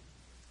it,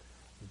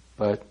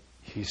 but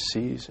he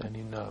sees and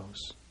he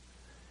knows.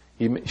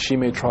 She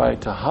may try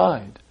to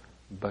hide,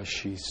 but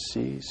she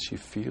sees, she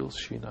feels,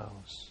 she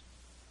knows.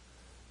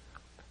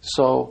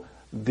 So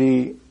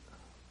the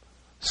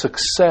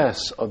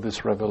success of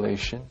this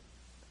revelation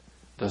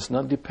does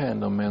not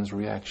depend on man's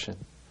reaction.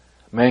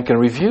 Man can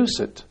refuse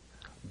it,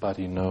 but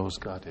he knows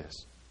God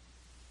is.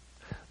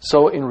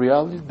 So in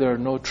reality, there are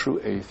no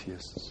true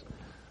atheists.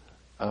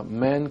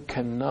 Man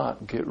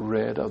cannot get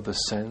rid of the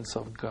sense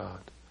of God,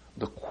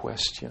 the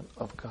question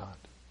of God.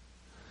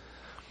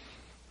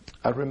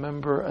 I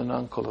remember an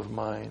uncle of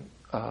mine,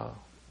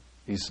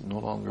 he's no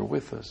longer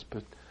with us,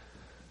 but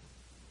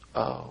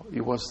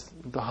he was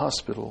in the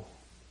hospital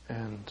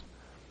and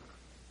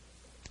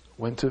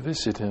went to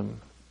visit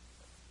him,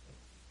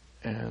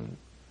 and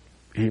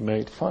he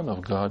made fun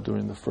of God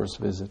during the first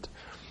visit,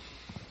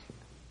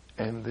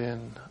 and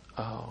then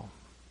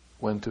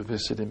went to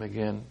visit him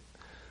again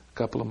a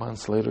couple of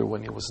months later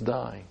when he was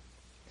dying,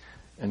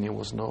 and he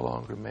was no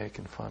longer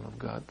making fun of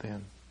God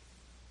then.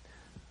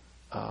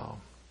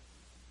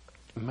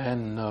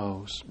 Man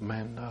knows,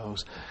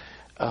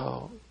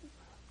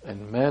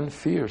 and man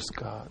fears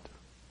God,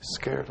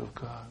 scared of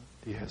God.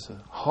 He has a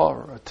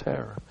horror, a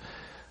terror.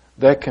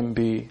 That can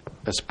be,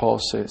 as Paul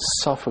says,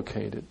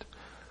 suffocated.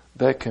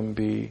 That can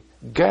be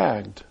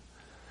gagged.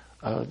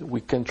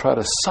 We can try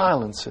to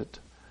silence it,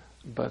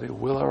 but it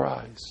will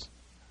arise.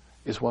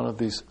 It's one of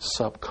these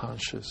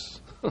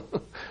subconscious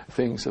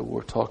things that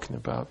we're talking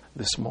about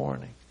this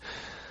morning.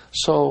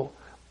 So,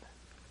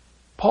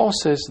 Paul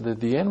says that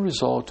the end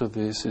result of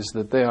this is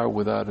that they are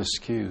without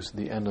excuse,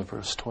 the end of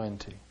verse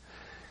 20.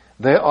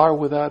 They are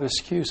without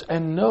excuse.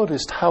 And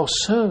notice how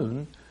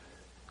soon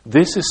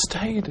this is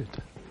stated.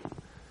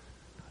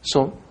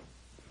 So,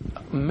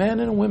 men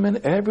and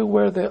women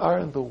everywhere they are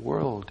in the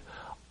world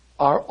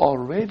are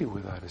already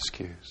without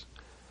excuse.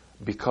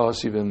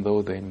 Because even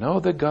though they know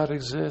that God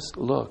exists,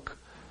 look,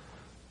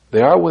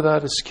 they are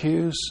without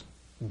excuse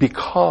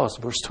because,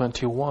 verse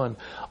 21,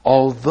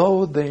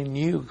 although they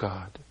knew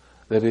God,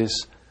 that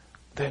is,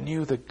 they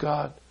knew that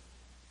God,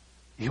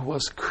 He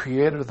was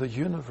creator of the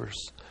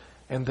universe,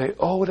 and they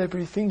owed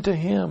everything to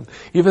Him.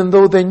 Even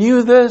though they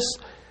knew this,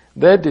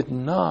 they did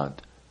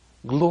not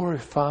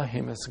glorify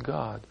Him as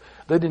God.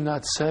 They did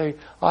not say,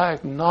 I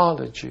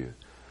acknowledge you.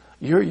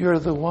 You're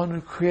the one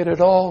who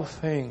created all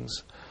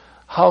things.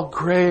 How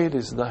great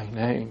is thy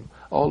name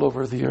all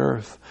over the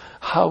earth.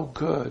 How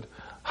good,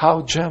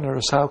 how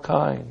generous, how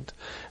kind.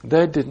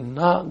 They did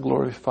not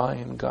glorify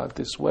in God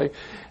this way.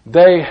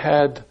 They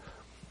had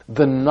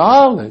the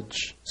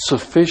knowledge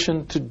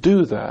sufficient to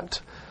do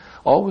that.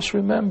 Always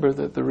remember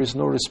that there is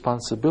no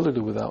responsibility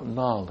without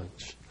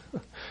knowledge.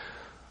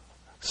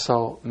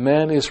 So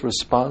man is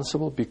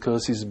responsible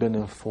because he's been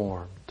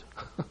informed.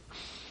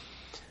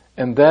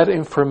 And that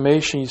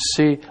information, you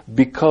see,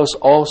 because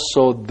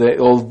also they,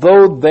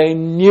 although they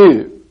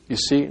knew, you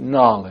see,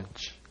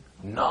 knowledge.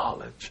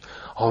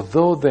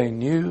 Although they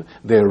knew,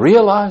 they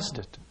realized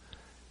it,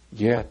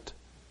 yet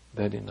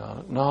they did not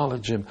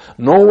acknowledge Him,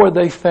 nor were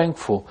they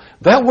thankful.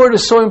 That word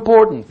is so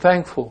important,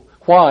 thankful.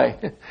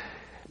 Why?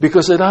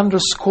 Because it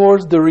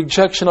underscores the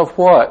rejection of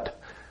what?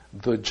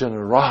 The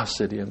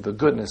generosity and the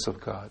goodness of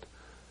God.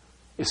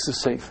 It's to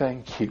say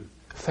thank you,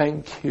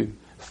 thank you,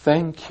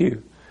 thank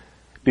you.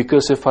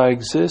 Because if I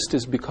exist,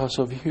 it's because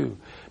of you.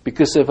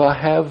 Because if I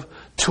have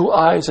two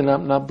eyes and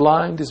I'm not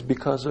blind, it's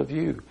because of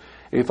you.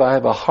 If I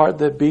have a heart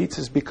that beats,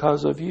 it's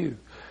because of you.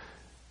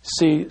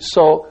 See,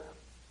 so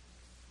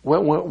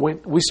when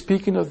we're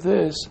speaking of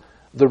this,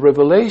 the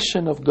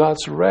revelation of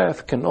God's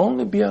wrath can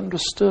only be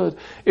understood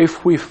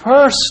if we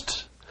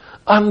first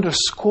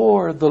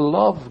underscore the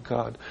love of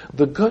God,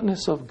 the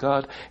goodness of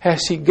God,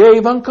 as He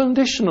gave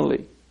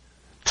unconditionally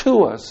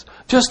to us,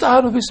 just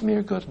out of His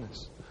mere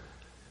goodness.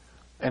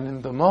 And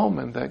in the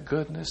moment that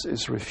goodness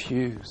is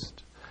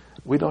refused,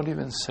 we don't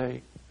even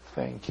say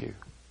thank you,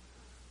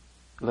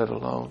 let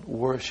alone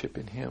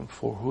worshiping Him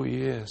for who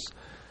He is.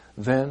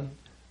 Then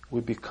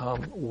we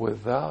become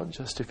without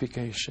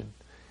justification.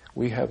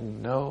 We have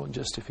no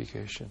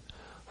justification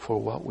for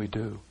what we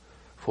do,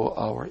 for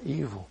our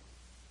evil.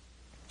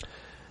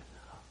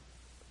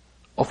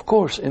 Of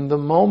course, in the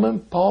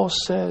moment Paul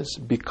says,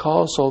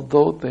 because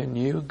although they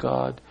knew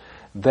God,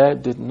 they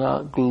did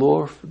not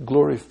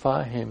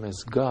glorify Him as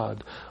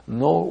God,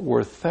 nor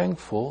were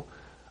thankful.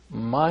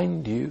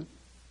 Mind you,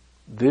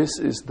 this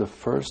is the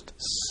first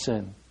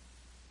sin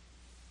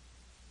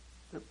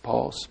that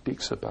Paul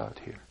speaks about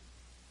here.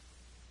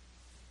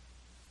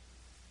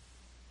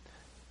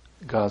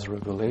 God's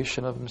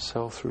revelation of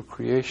Himself through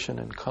creation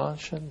and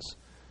conscience,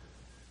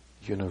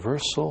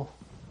 universal,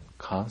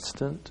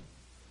 constant,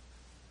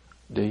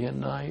 day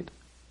and night,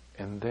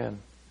 and then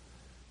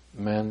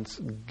man's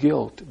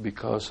guilt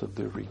because of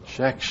the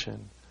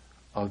rejection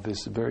of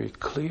this very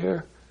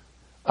clear,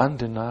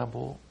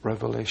 undeniable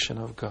revelation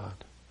of God.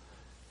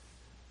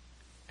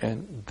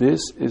 And this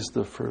is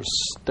the first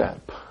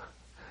step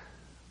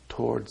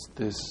towards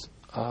this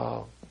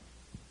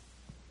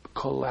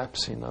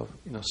collapsing of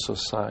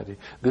society.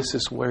 This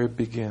is where it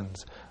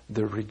begins,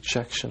 the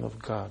rejection of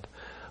God.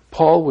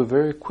 Paul will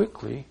very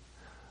quickly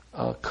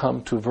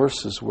come to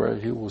verses where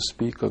he will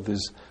speak of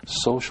this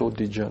social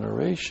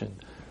degeneration.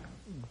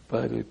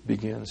 But it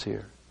begins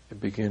here.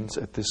 It begins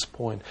at this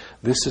point.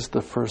 This is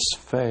the first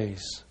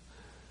phase.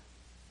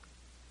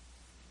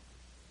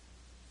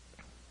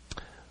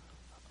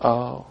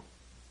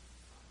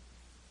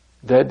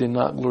 They did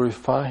not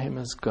glorify Him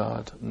as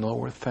God, nor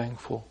were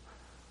thankful,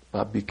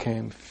 but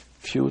became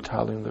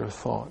futile in their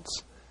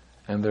thoughts,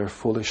 and their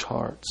foolish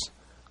hearts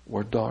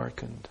were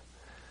darkened.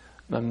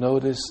 Now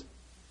notice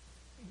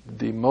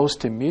the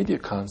most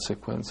immediate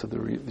consequence of the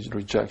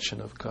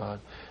rejection of God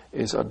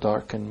is a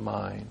darkened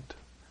mind.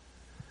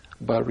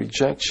 by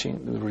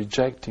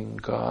rejecting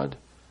God,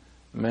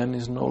 man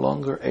is no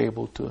longer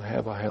able to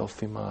have a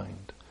healthy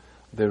mind.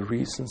 That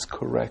reasons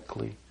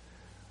correctly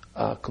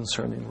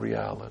concerning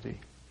reality.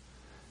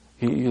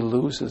 He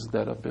loses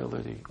that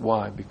ability.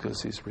 Why?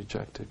 Because he's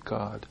rejected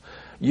God.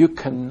 You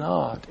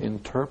cannot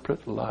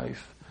interpret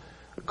life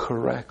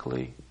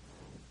correctly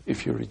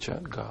if you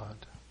reject God.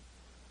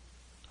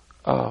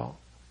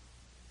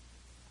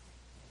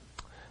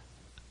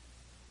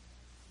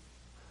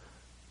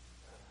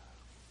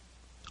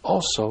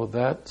 Also,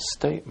 that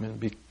statement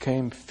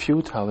became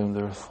futile in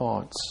their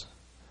thoughts,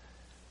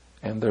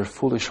 and their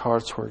foolish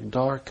hearts were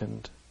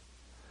darkened.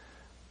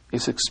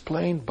 It's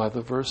explained by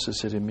the verses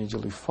that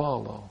immediately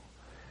follow,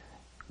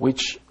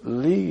 which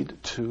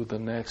lead to the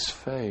next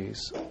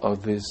phase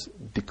of this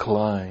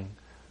declension,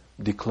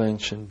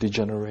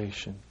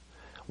 degeneration.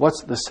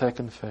 What's the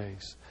second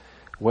phase?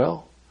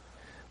 Well,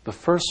 the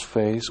first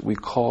phase we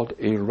called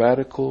a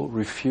radical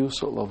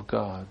refusal of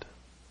God.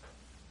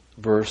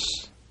 Verse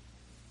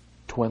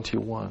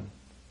 21.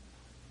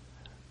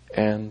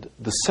 And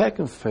the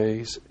second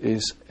phase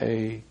is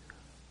a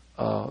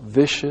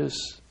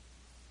vicious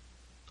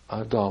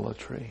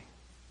idolatry,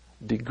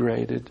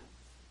 degraded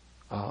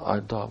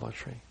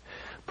idolatry.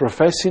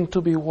 Professing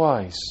to be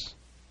wise,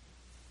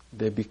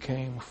 they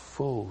became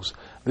fools.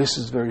 This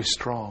is very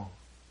strong.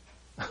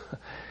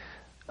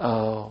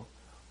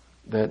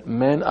 That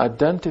man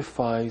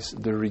identifies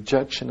the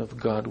rejection of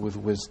God with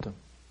wisdom.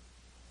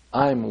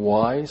 I'm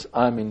wise,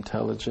 I'm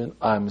intelligent,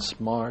 I'm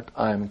smart,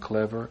 I'm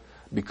clever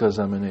because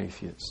I'm an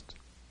atheist.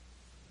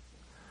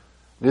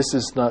 This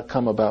has not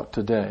come about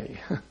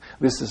today.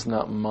 This is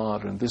not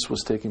modern. This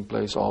was taking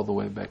place all the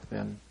way back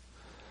then.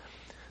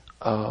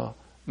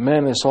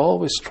 Man has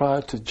always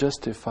tried to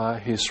justify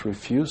his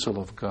refusal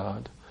of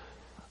God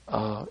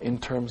in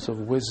terms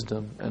of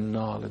wisdom and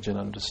knowledge and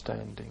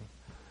understanding.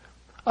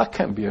 I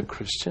can't be a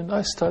Christian.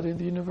 I studied at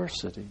the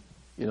university.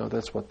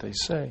 That's what they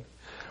say.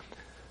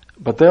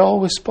 But they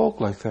always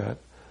spoke like that.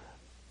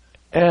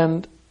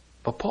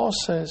 But Paul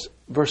says,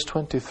 verse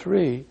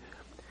 23,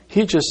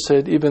 he just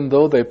said, even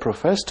though they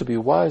professed to be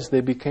wise,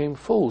 they became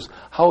fools.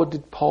 How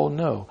did Paul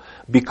know?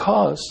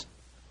 Because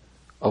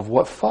of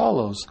what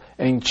follows,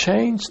 and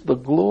changed the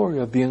glory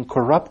of the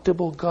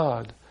incorruptible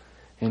God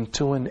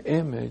into an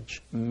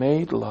image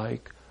made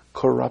like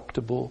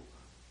corruptible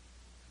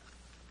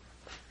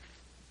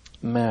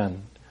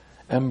man,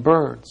 and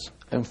birds,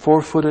 and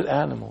four-footed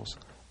animals,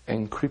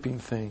 and creeping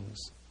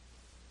things.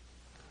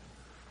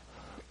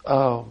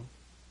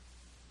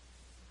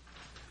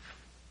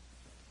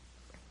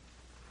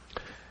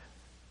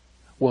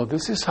 Well,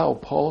 this is how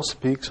Paul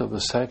speaks of the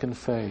second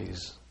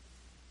phase.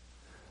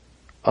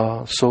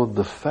 So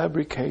the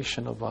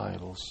fabrication of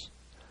idols.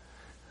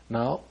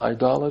 Now,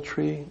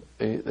 idolatry,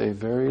 a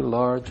very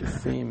large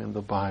theme in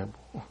the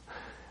Bible.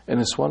 And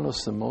it's one of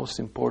the most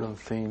important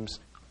themes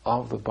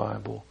of the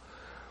Bible.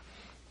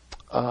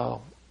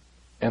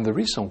 And the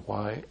reason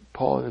why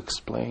Paul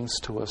explains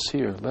to us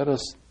here, let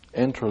us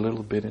enter a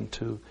little bit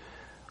into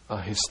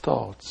his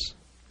thoughts.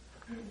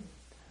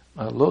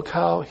 Look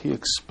how he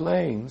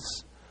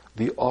explains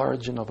the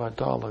origin of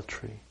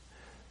idolatry.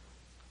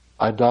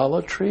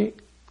 Idolatry,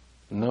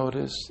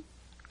 notice,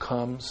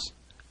 comes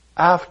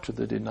after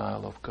the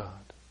denial of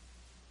God.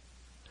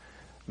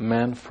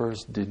 Man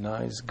first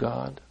denies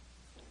God,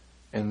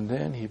 and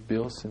then he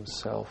builds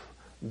himself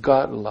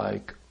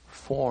God-like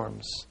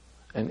forms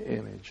and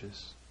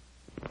images.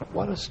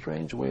 What a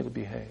strange way to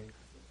behave.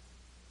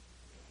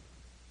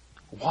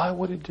 Why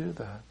would he do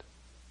that?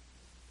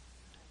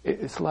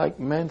 It's like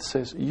man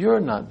says, you're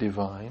not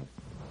divine.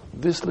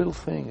 This little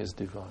thing is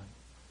divine.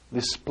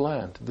 This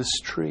plant, this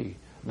tree,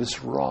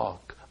 this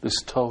rock, this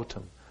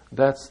totem,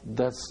 that's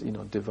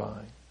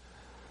divine.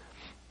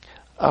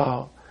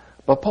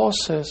 But Paul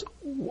says,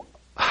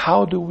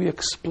 how do we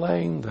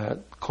explain that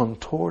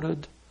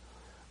contorted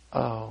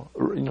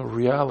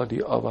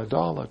reality of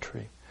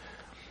idolatry?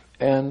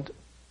 And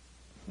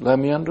let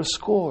me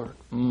underscore,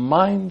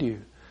 mind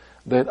you,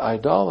 that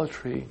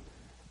idolatry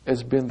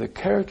has been the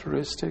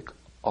characteristic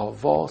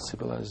of all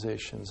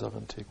civilizations of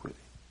antiquity.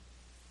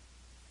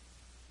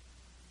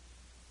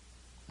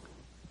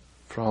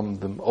 From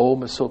the old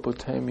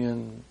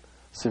Mesopotamian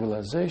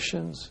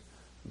civilizations,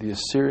 the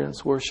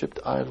Assyrians worshipped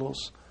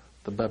idols,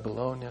 the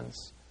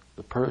Babylonians,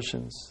 the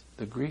Persians,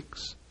 the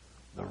Greeks,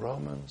 the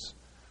Romans.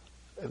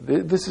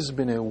 This has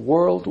been a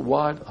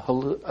worldwide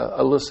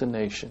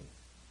hallucination.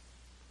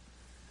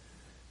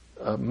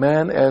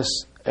 Man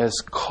has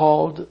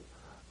called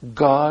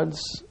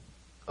God's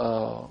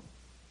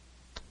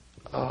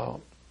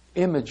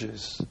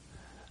images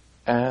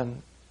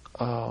and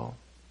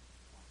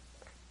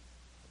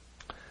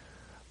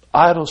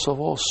idols of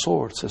all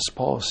sorts, as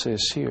Paul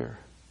says here.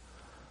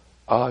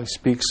 He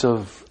speaks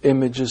of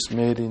images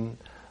made to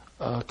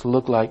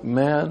look like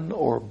men,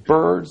 or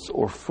birds,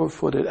 or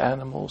four-footed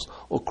animals,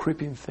 or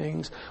creeping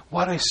things.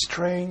 What a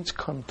strange,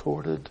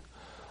 contorted,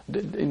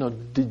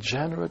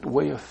 degenerate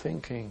way of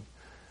thinking.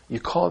 You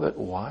call that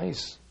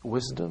wise,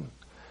 wisdom?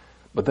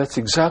 But that's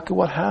exactly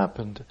what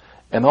happened,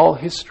 and all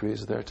history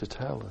is there to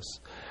tell us.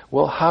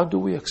 Well, how do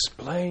we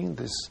explain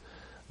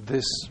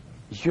this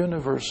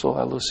universal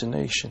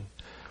hallucination?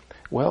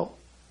 Well,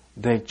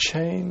 they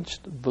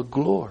changed the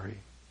glory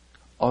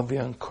of the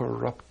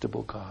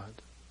uncorruptible God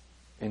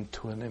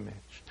into an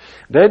image.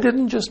 They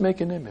didn't just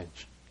make an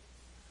image.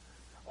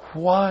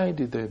 Why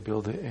did they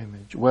build the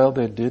image? Well,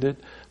 they did it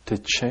to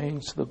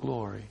change the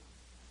glory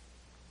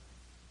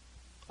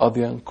of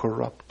the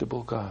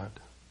uncorruptible God.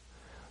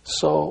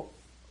 So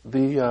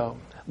the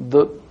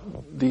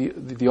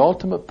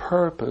ultimate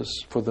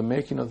purpose for the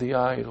making of the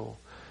idol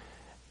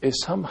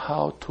is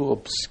somehow to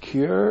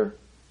obscure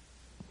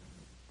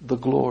the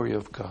glory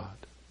of God.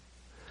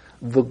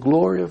 The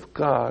glory of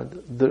God,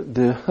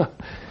 the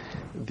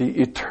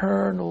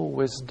eternal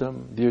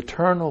wisdom, the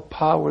eternal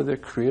power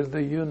that created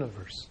the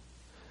universe,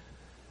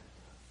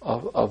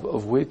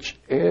 of which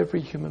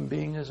every human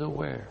being is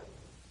aware.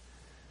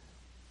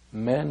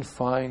 Man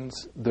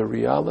finds the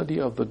reality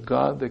of the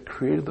God that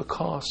created the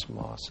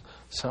cosmos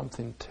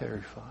something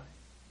terrifying.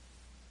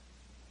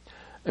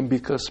 And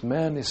because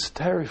man is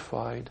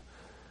terrified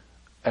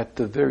at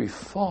the very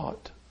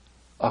thought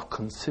of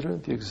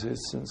considering the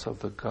existence of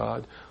the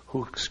God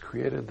who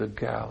created the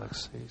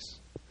galaxies,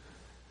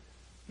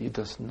 he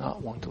does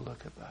not want to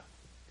look at that.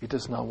 He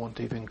does not want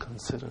to even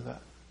consider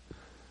that.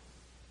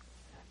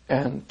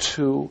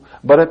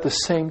 But at the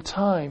same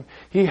time,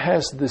 he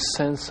has this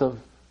sense of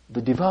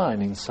the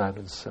divine inside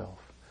himself.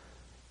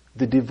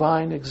 The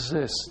divine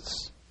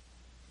exists.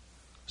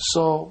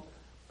 So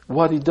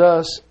what he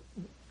does,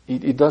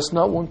 he does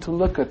not want to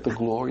look at the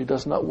glory. He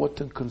does not want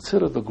to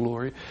consider the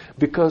glory,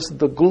 because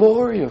the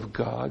glory of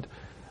God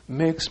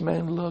makes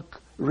man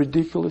look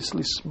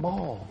ridiculously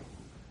small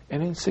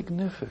and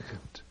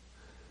insignificant.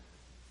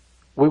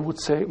 We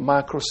would say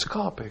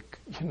microscopic,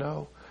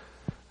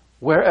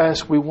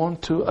 whereas we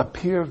want to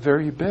appear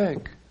very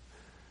big,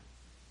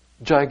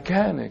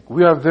 gigantic.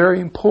 We are very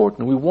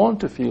important. We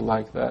want to feel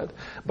like that.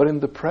 But in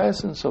the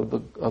presence of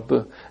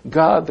the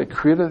God that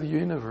created the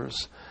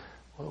universe,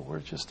 well, we're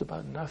just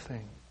about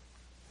nothing.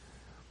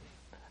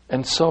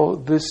 And so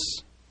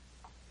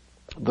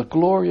the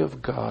glory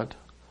of God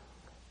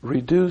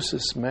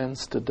reduces men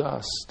to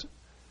dust.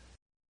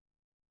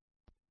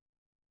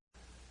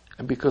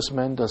 And because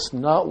man does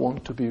not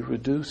want to be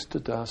reduced to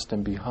dust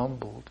and be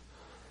humbled,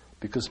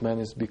 because man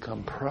has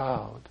become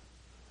proud,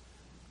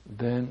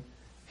 then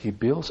he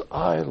builds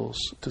idols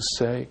to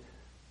say,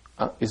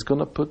 he's going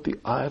to put the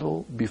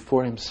idol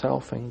before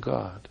himself and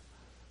God,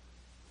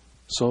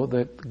 so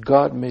that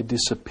God may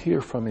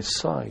disappear from his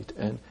sight,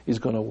 and he's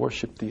going to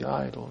worship the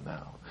idol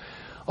now.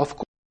 Of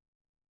course,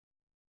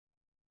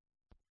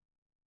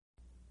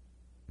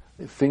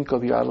 think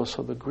of the idols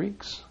of the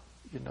Greeks.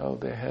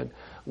 They had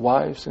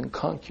wives and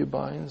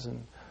concubines,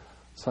 and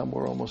some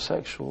were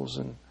homosexuals.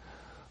 And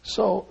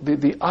so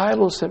the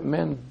idols that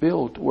men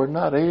built were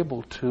not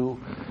able to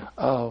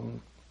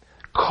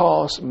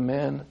cause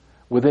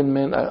within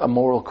men a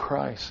moral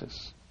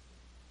crisis.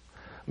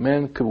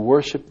 Man could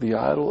worship the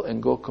idol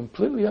and go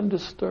completely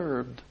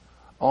undisturbed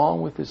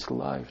on with his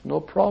life, no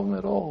problem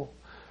at all.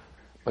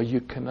 But you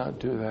cannot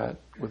do that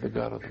with the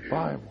God of the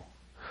Bible.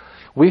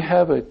 We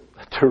have a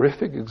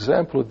terrific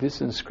example of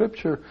this in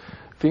Scripture.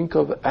 Think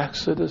of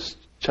Exodus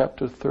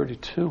chapter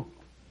 32.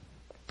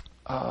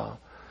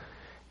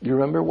 You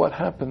remember what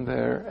happened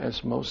there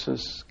as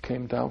Moses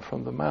came down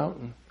from the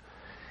mountain.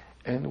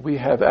 And we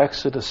have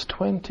Exodus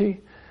 20,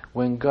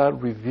 when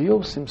God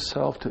reveals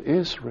himself to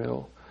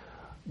Israel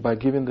by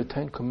giving the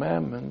Ten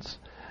Commandments.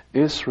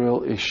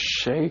 Israel is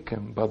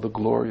shaken by the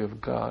glory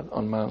of God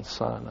on Mount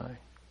Sinai.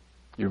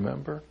 You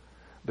remember?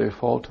 They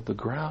fall to the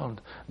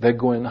ground. They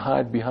go and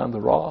hide behind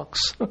the rocks.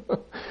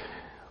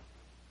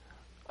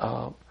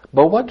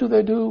 But what do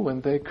they do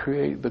when they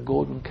create the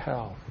golden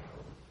calf?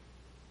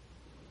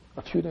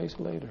 A few days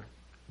later,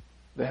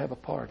 they have a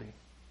party.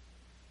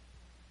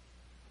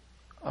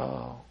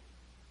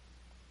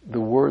 The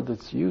word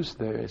that's used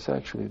there is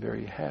actually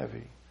very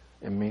heavy.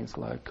 It means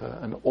like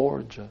an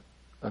orgy-like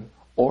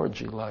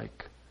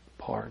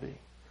party.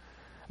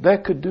 They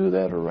could do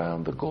that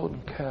around the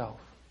golden calf.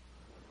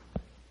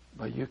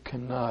 But you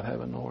cannot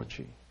have an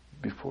orgy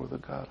before the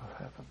God of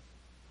heaven.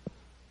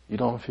 You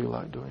don't feel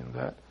like doing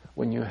that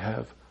when you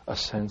have a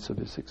sense of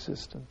his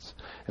existence.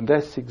 And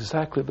that's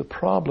exactly the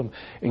problem.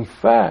 In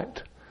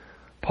fact,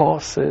 Paul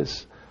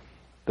says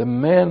the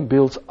man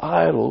builds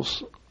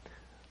idols,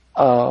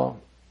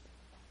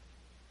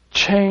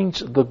 change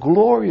the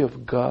glory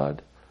of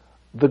God,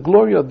 the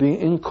glory of the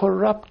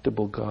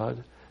incorruptible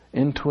God,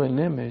 into an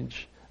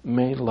image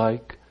made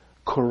like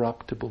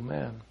corruptible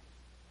man.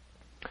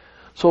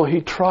 So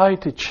he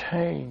tried to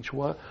change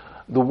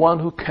the one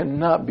who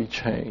cannot be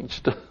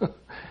changed,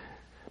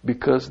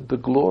 because the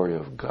glory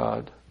of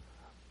God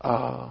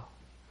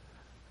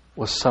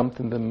was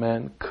something the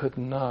man could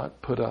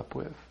not put up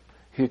with.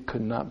 He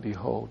could not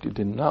behold. He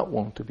did not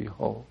want to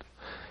behold.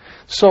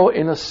 So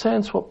in a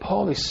sense, what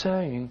Paul is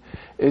saying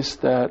is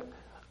that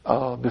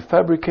the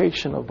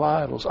fabrication of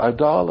idols,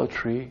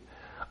 idolatry,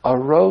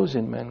 arose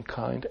in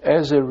mankind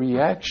as a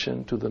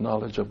reaction to the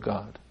knowledge of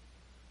God.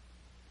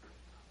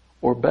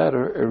 or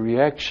better, a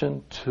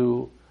reaction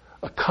to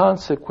a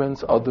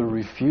consequence of the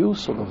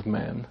refusal of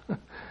man.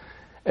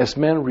 As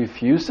man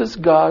refuses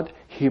God,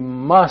 he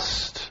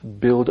must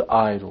build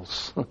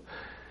idols.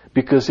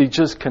 Because he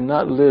just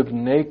cannot live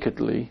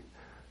nakedly,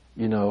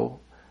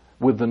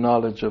 with the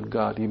knowledge of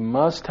God. He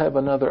must have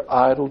another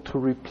idol to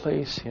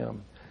replace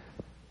him.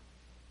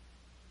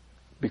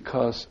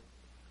 Because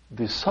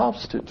the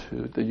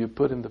substitute that you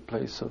put in the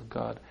place of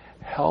God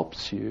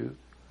helps you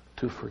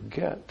to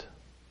forget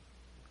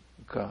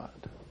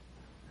God.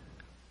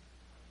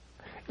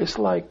 It's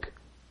like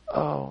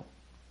some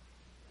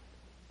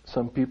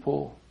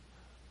people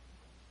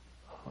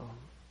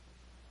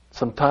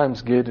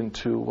sometimes get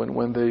into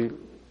when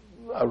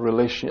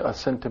a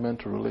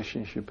sentimental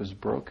relationship is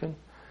broken.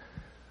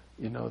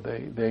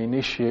 They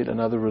initiate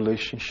another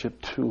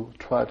relationship to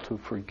try to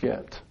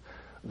forget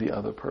the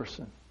other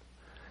person.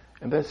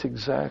 And that's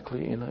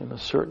exactly, in a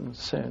certain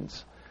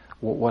sense,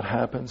 what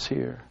happens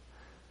here.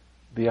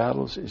 The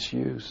idols is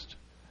used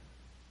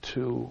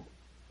to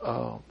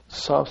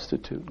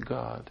substitute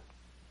God,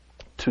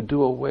 to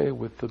do away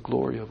with the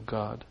glory of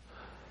God,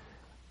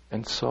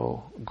 and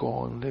so go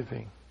on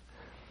living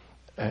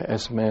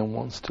as man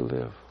wants to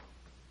live.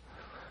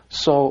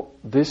 So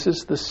this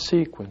is the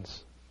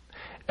sequence.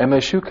 And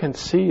as you can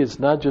see, it's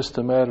not just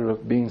a matter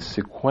of being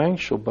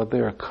sequential, but they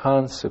are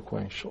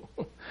consequential.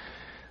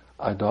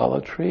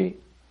 Idolatry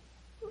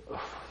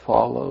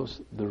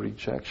follows the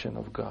rejection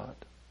of God.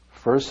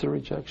 First the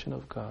rejection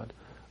of God,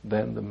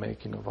 then the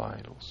making of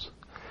idols.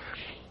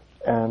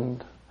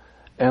 And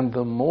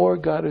the more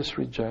God is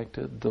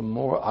rejected, the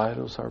more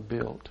idols are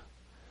built.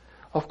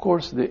 Of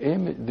course, the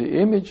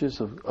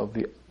images of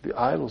the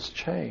idols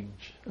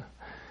change.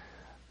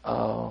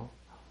 But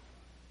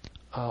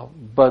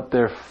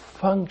their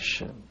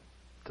function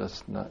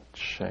does not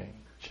change.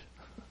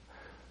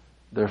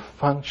 Their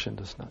function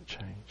does not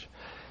change.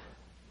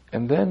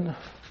 And then,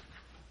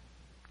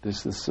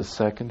 this is the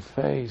second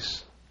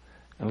phase.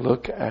 And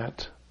look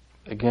at,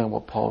 again,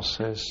 what Paul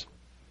says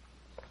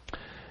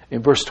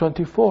in verse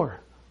 24.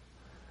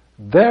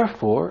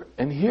 Therefore,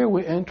 and here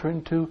we enter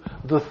into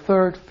the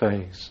third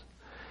phase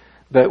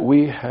that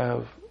we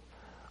have,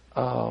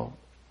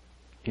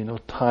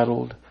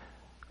 titled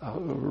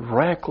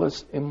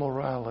reckless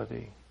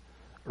immorality.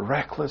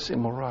 Reckless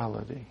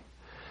immorality.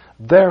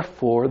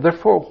 Therefore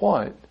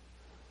what?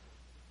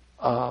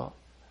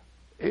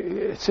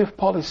 It's if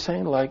Paul is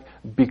saying, like,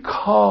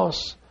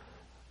 because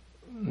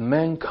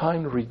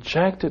mankind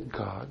rejected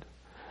God,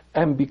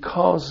 and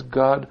because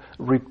God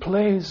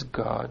replaced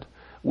God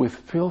with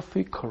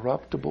filthy,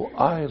 corruptible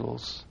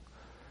idols,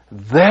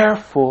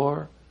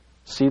 therefore,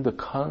 see the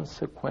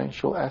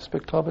consequential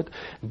aspect of it,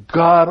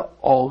 God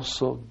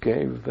also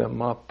gave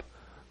them up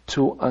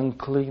to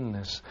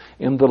uncleanness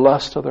in the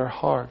lust of their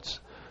hearts,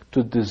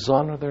 to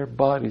dishonor their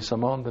bodies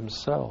among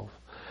themselves,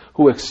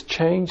 who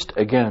exchanged,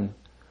 again,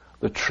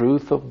 the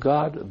truth of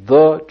God,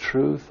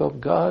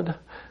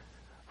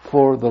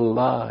 for the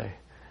lie,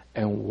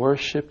 and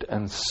worshipped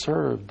and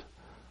served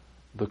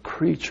the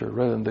creature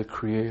rather than the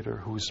Creator,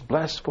 who is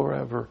blessed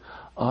forever.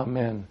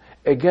 Amen.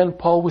 Again,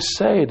 Paul was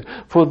saying,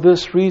 for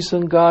this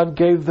reason God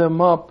gave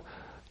them up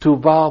to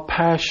vile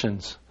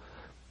passions.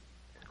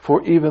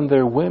 For even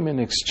their women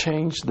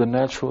exchanged the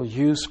natural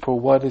use for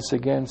what is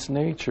against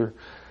nature.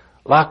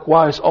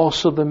 Likewise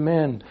also the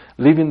men,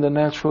 leaving the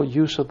natural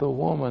use of the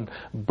woman,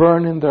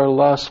 burning their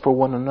lust for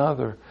one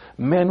another,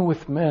 men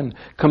with men,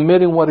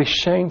 committing what is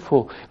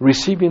shameful,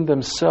 receiving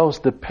themselves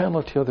the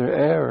penalty of their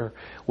error,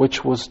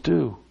 which was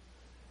due.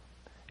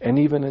 And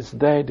even as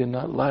they did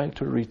not like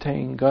to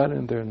retain God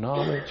in their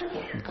knowledge,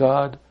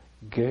 God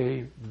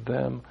gave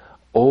them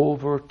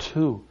over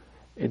to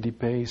a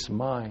debased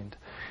mind.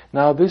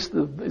 Now this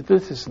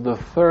is the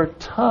third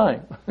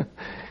time.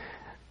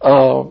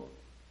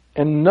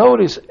 And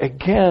notice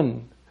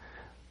again,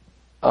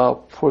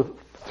 for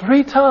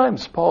 3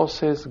 times Paul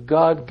says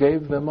God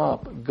gave them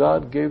up.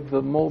 God gave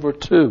them over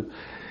to.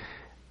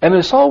 And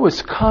it's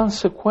always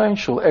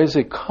consequential as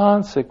a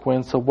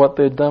consequence of what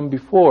they'd done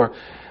before.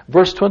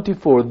 Verse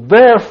 24,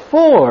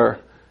 therefore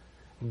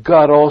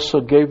God also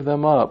gave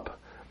them up.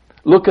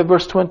 Look at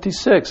verse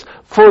 26.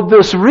 For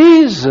this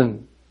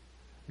reason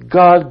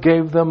God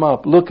gave them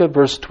up. Look at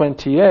verse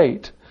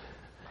 28.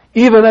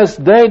 Even as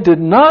they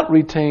did not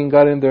retain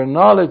God in their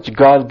knowledge,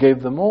 God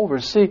gave them over.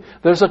 See,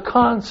 there's a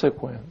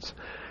consequence.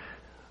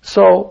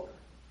 So,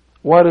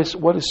 what is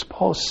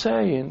Paul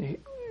saying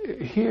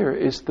here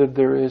is that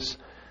there is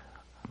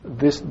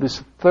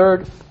this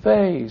third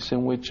phase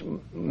in which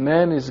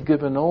man is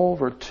given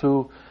over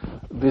to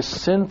these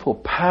sinful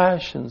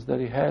passions that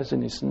he has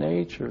in his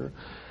nature.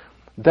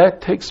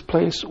 That takes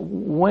place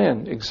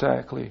when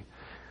exactly?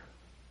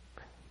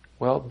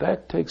 Well,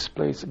 that takes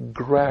place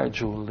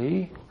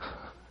gradually.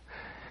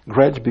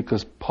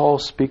 Because Paul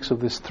speaks of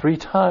this 3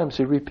 times,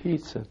 he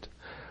repeats it.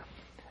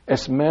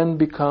 As man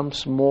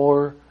becomes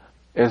more,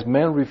 as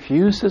man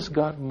refuses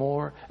God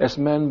more, as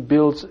man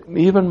builds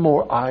even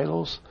more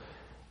idols,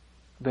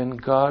 then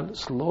God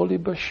slowly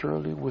but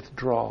surely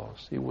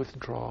withdraws. He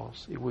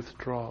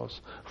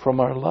withdraws from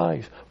our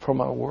life,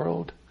 from our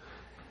world.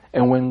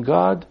 And when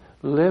God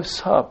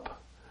lifts up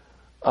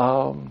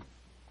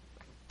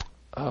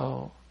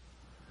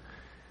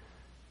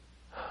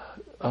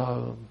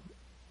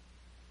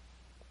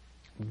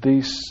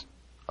these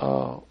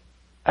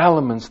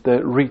elements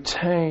that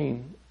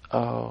retain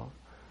or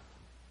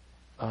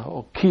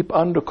keep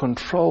under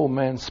control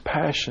man's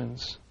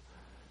passions,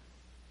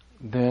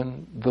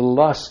 then the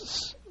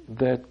lusts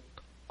that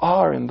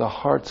are in the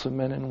hearts of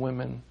men and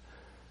women,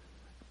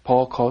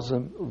 Paul calls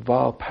them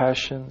vile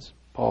passions,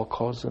 Paul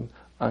calls them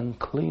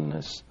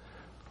uncleanness,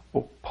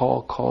 or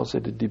Paul calls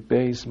it a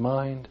debased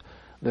mind,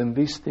 then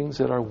these things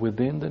that are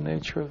within the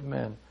nature of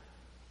men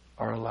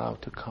are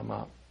allowed to come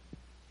up.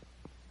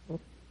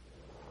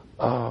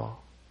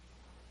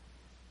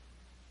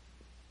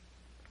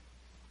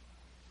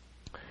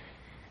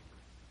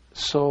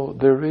 So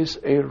there is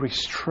a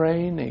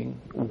restraining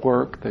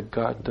work that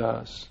God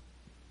does.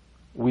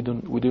 We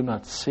do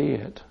not see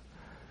it,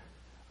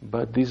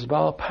 but these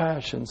vile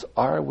passions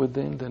are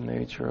within the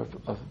nature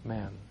of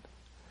men.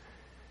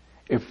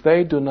 If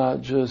they do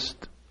not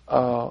just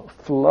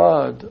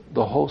flood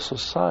the whole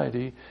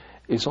society,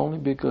 it's only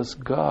because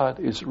God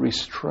is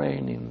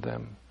restraining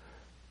them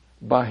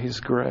by His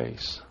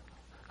grace.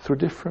 Through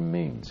different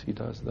means He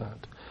does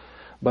that.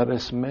 But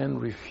as men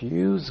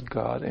refuse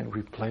God and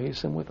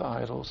replace Him with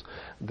idols,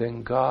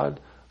 then God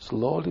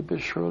slowly but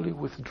surely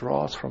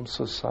withdraws from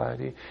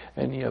society,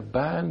 and He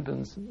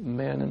abandons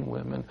men and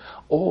women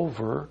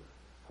over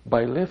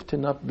by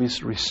lifting up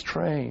these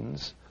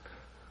restraints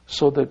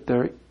so that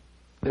their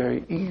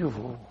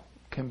evil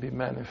can be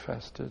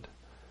manifested.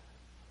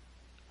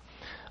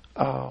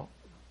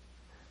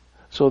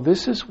 So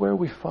this is where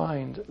we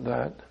find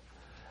that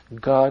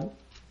God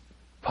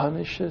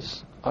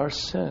punishes our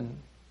sin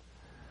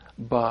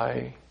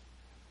by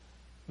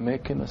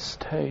making us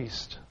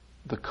taste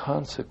the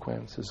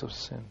consequences of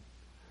sin.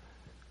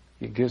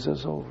 He gives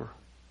us over.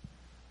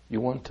 You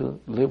want to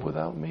live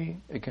without me,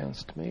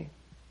 against me?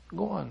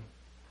 Go on.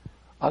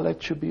 I'll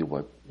let you be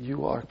what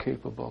you are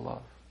capable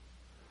of.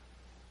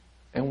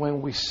 And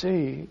when we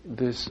see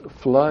this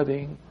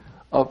flooding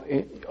of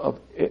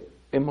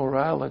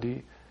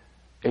immorality,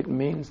 it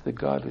means that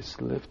God is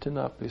lifting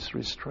up His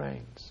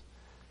restraints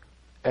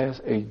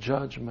as a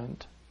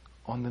judgment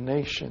on the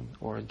nation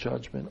or a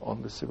judgment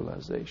on the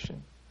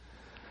civilization.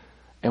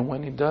 And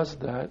when He does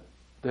that,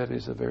 that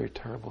is a very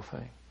terrible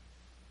thing.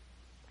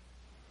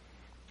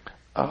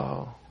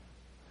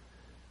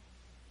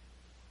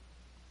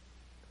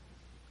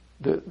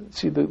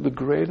 The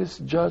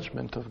greatest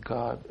judgment of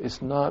God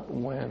is not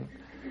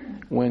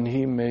when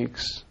He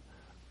makes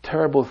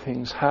terrible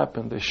things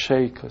happen that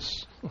shake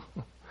us.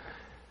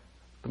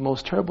 The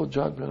most terrible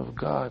judgment of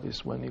God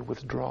is when He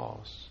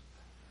withdraws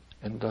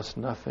and does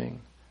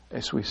nothing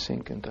as we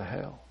sink into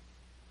hell.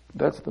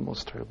 That's the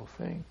most terrible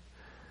thing.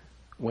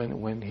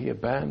 When He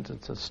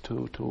abandons us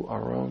to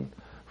our own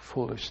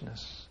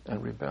foolishness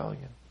and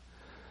rebellion.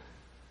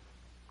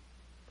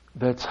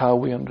 That's how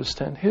we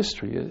understand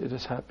history. It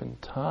has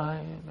happened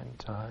time and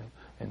time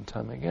and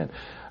time again.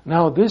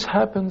 Now this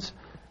happens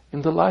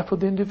in the life of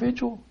the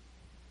individual.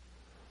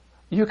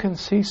 You can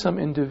see some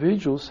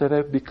individuals that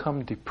have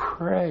become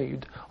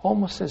depraved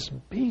almost as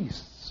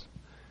beasts.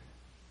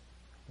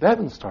 They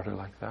haven't started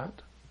like that.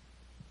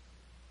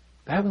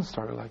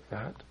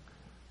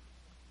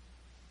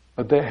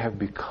 But they have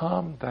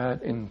become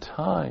that in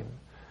time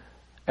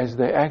as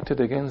they acted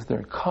against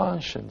their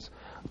conscience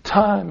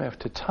time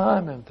after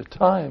time after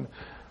time,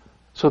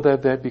 so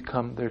that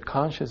their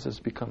conscience has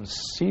become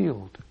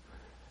sealed.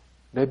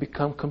 They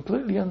become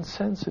completely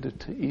insensitive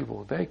to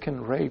evil. They can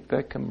rape,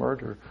 they can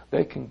murder,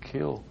 they can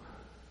kill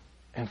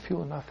and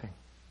feel nothing.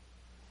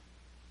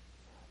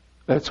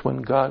 That's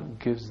when God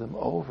gives them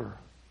over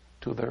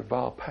to their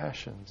vile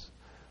passions,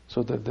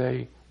 so that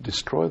they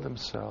destroy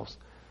themselves,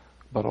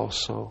 but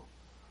also,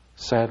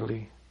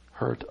 sadly,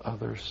 hurt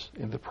others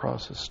in the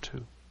process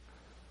too.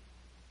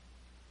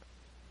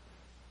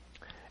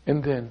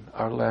 And then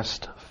our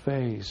last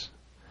phase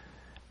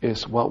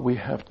is what we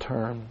have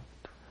termed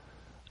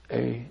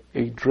a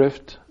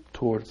drift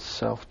towards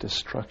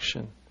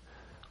self-destruction,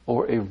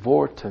 or a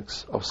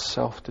vortex of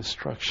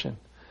self-destruction.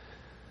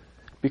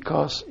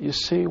 Because, you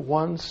see,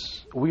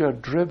 once we are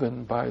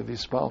driven by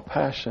these vile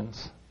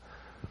passions,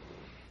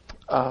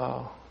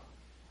 and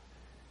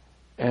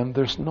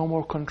there's no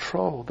more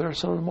control,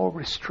 there's no more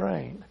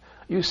restraint.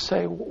 You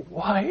say,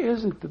 why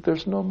is it that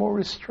there's no more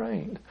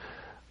restraint?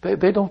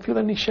 They don't feel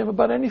any shame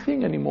about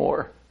anything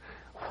anymore.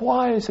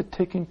 Why is it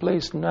taking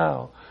place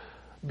now?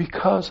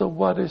 Because of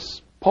what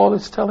Paul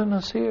is telling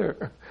us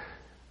here.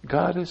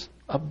 God is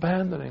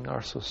abandoning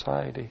our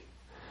society.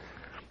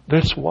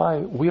 That's why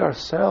we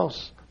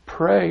ourselves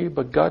pray,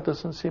 but God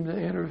doesn't seem to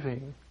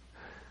intervene.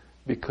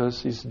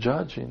 Because He's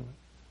judging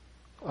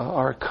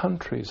our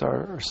countries,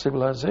 our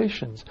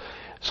civilizations.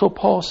 So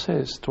Paul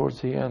says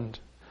towards the end,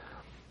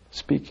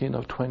 speaking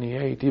of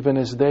 28, even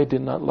as they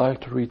did not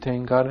like to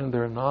retain God in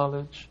their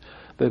knowledge,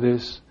 that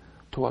is,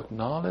 to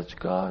acknowledge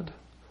God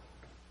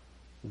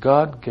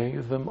God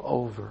gave them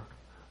over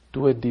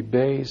to a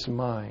debased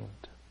mind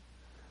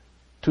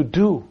to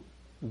do,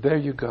 there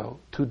you go,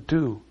 to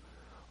do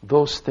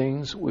those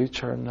things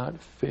which are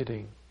not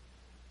fitting,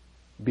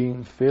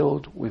 being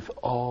filled with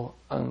all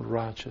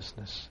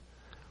unrighteousness.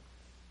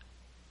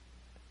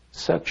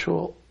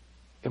 Sexual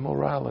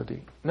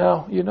immorality.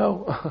 Now,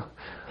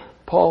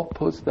 Paul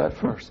puts that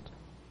first.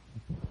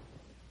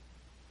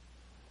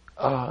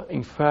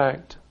 In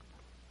fact,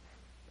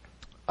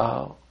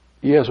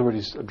 he has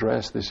already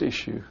addressed this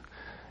issue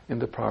in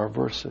the prior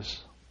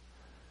verses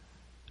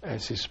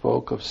as he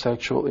spoke of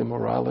sexual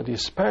immorality,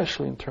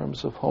 especially in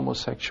terms of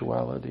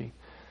homosexuality,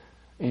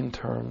 in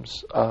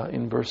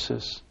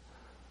verses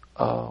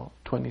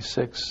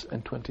 26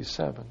 and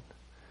 27.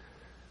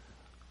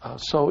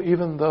 So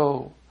even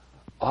though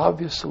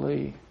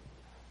obviously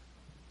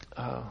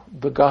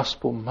the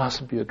gospel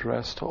must be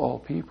addressed to all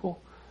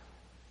people,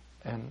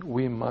 and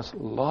we must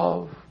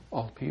love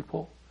all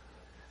people,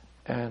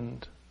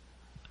 and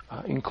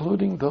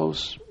including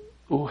those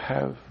who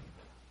have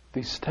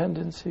these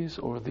tendencies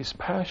or these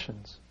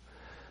passions.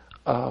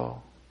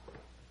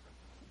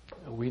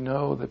 We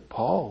know that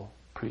Paul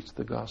preached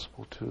the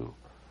gospel to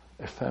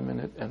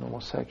effeminate and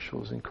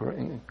homosexuals in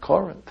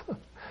Corinth.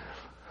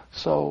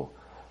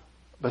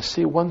 But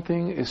see, one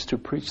thing is to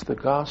preach the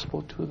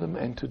gospel to them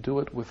and to do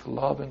it with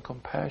love and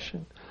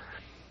compassion.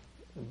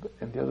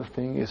 And the other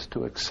thing is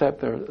to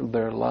accept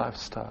their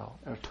lifestyle.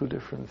 They are two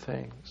different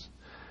things.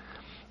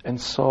 And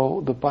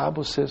so the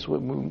Bible says we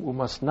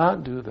must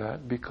not do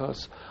that,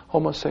 because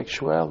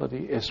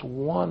homosexuality is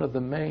one of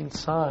the main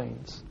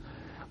signs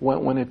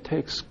when it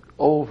takes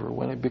over,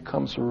 when it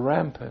becomes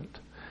rampant,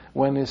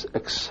 when it's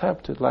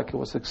accepted like it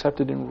was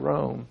accepted in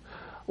Rome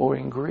or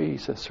in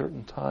Greece at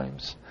certain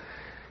times.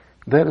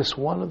 That is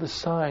one of the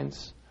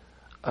signs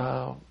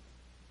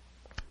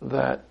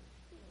that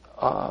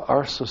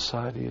our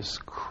society is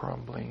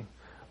crumbling.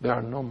 There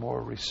are no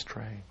more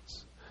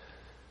restraints.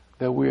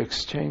 That we're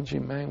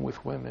exchanging men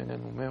with women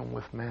and men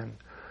with men.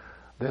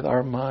 That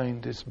our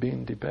mind is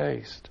being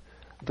debased.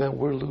 That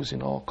we're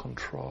losing all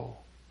control.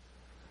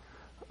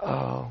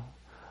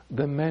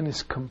 The man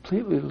is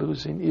completely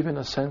losing even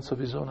a sense of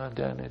his own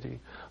identity,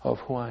 of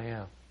who I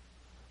am.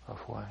 Of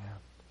who I am.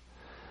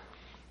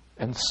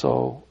 And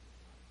so,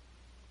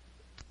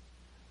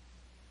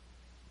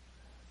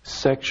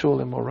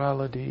 sexual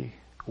immorality,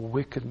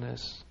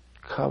 wickedness,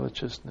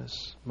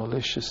 covetousness,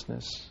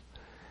 maliciousness,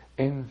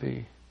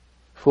 envy,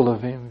 full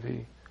of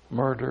envy,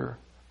 murder,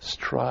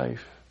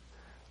 strife,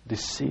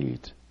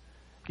 deceit,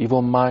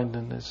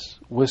 evil-mindedness,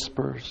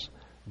 whispers,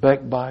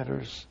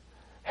 backbiters,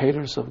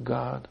 haters of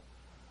God,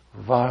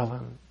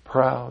 violent,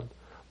 proud,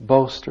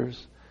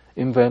 boasters,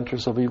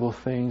 inventors of evil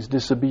things,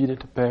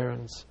 disobedient to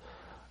parents,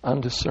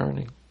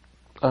 undiscerning,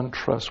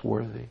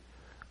 untrustworthy,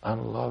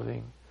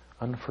 unloving,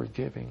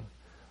 unforgiving,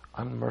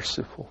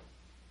 unmerciful.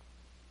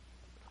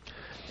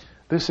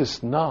 This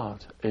is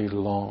not a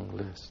long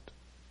list.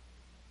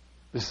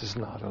 This is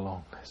not a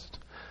long list.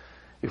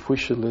 If we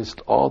should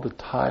list all the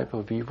type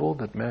of evil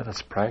that man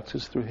has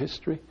practiced through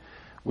history,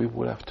 we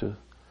would have to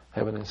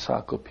have an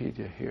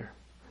encyclopedia here,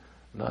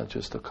 not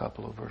just a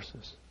couple of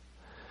verses.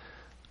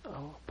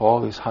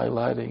 Paul is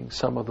highlighting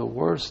some of the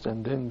worst,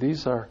 and then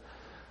these are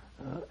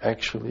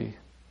actually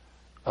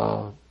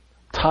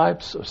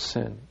types of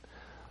sin.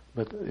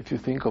 But if you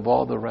think of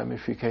all the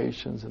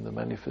ramifications and the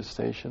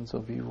manifestations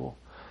of evil,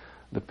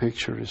 the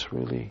picture is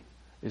really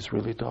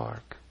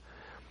dark.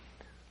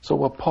 So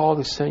what Paul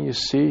is saying, you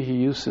see, he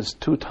uses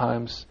 2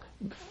 times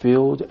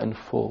filled and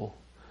full.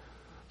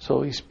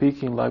 So he's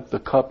speaking like the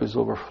cup is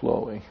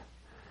overflowing.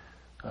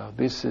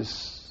 This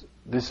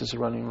is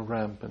running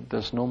rampant.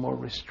 There's no more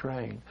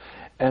restraint.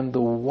 And the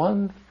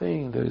one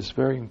thing that is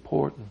very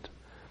important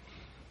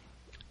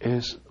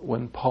is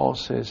when Paul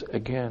says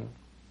again,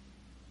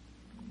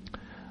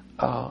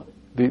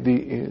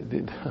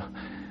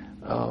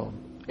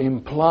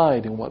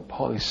 implied in what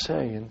Paul is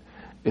saying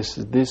is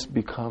that this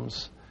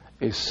becomes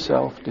a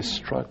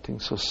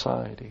self-destructing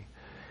society,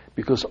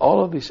 because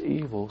all of these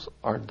evils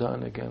are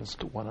done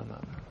against one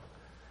another.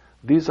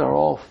 These are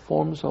all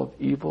forms of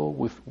evil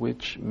with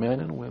which men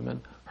and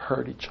women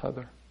hurt each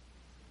other.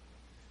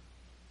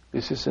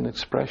 This is an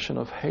expression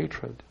of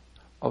hatred,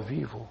 of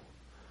evil.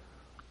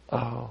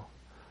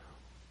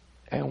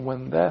 And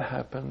when that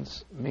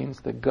happens, means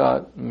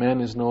that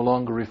man is no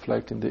longer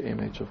reflecting the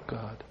image of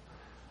God.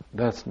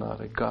 That's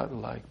not a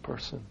God-like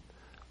person.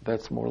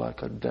 That's more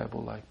like a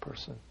devil-like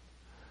person.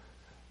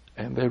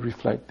 And they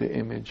reflect the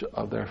image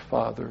of their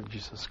Father,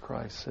 Jesus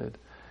Christ said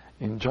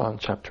in John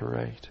chapter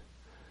 8.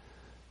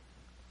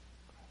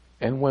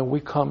 And when we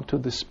come to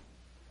this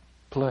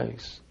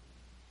place,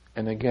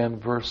 and again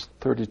verse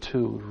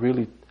 32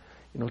 really,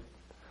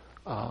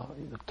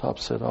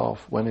 tops it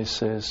off when it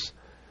says,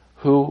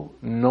 who,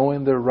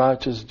 knowing the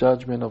righteous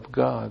judgment of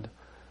God,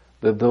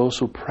 that those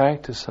who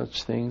practice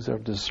such things are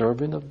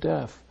deserving of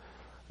death,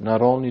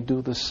 not only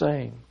do the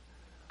same,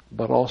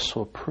 but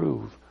also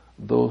approve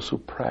those who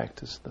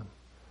practice them.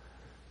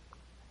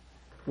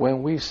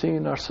 When we see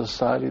in our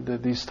society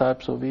that these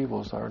types of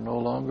evils are no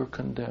longer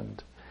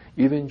condemned,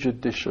 even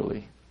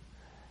judicially,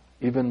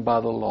 even by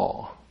the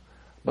law,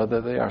 but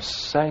that they are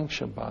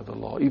sanctioned by the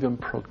law, even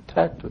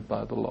protected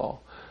by the law.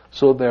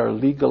 So they are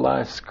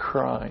legalized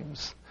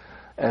crimes,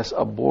 as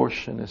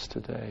abortion is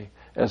today,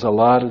 as a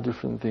lot of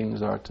different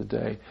things are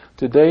today.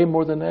 Today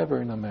more than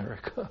ever in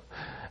America,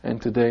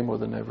 and today more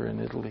than ever in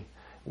Italy.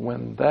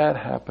 When that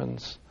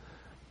happens,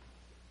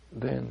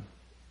 then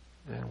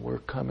we're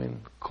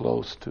coming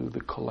close to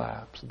the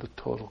collapse, the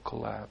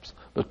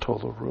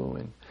total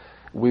ruin.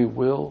 We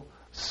will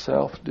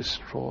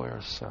self-destroy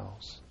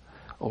ourselves,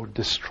 or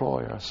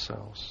destroy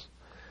ourselves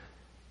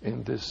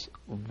in this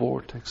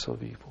vortex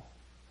of evil.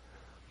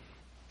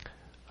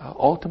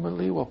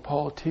 Ultimately, what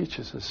Paul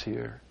teaches us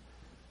here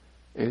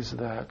is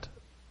that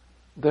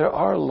there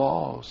are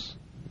laws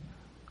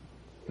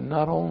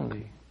not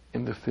only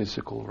in the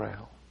physical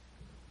realm,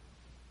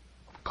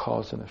 of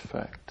cause and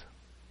effect,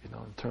 in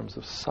terms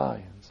of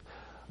science.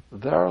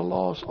 There are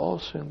laws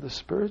also in the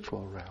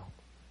spiritual realm,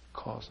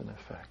 cause and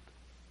effect.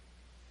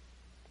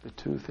 The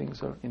two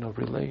things are,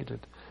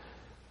 related.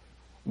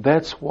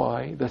 That's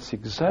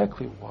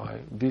exactly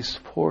why these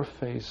four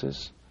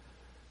phases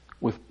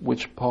with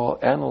which Paul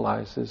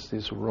analyzes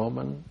this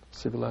Roman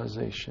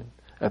civilization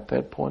at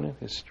that point in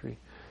history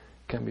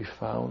can be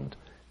found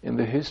in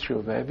the history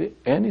of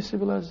any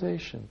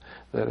civilization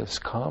that has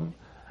come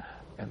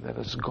and that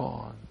has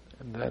gone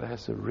and that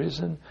has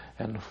arisen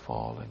and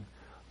fallen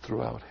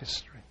throughout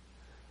history.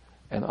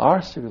 And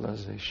our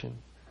civilization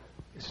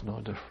is no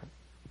different.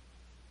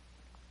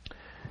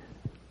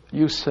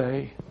 You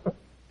say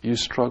you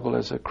struggle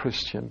as a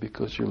Christian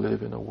because you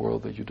live in a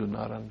world that you do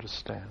not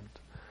understand.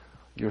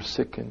 You're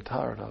sick and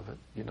tired of it,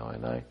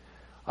 and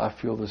I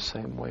feel the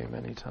same way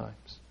many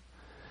times.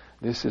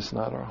 This is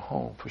not our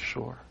home for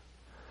sure.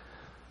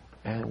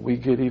 And we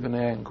get even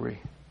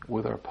angry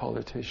with our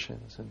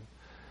politicians and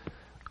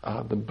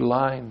the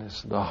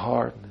blindness, the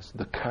hardness,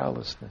 the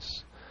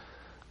callousness,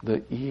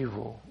 the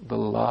evil, the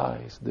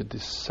lies, the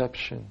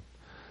deception.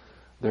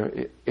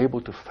 They're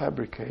able to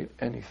fabricate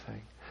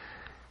anything.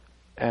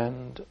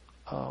 And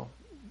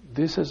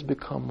this has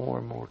become more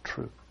and more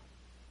true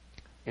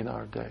in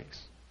our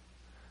days.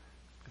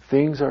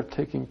 Things are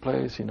taking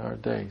place in our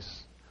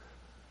days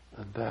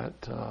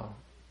that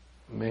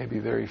may be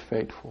very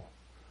fateful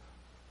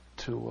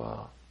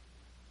to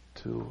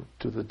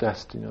the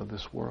destiny of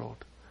this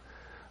world.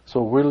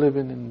 So we're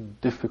living in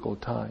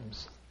difficult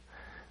times.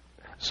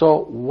 So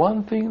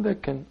one thing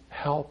that can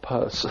help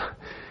us,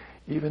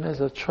 even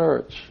as a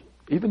church,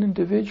 even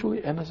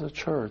individually and as a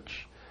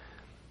church,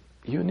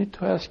 you need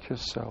to ask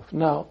yourself.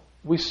 Now,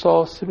 we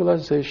saw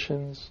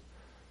civilizations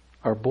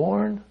are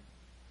born,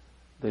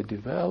 they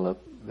develop,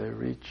 they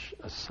reach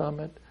a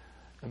summit,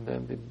 and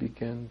then they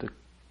begin to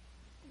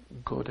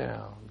go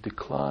down,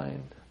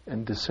 decline,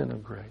 and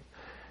disintegrate.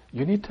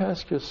 You need to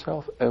ask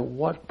yourself, at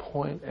what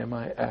point am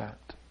I at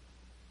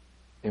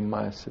in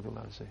my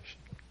civilization?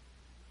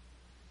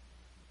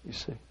 You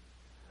see,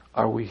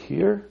 are we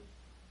here?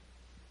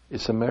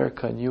 Is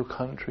America a new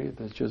country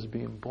that's just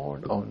being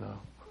born? Oh no.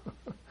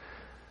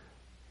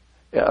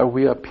 Are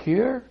we up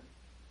here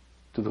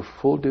to the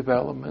full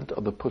development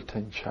of the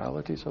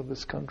potentialities of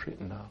this country?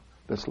 No,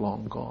 that's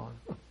long gone.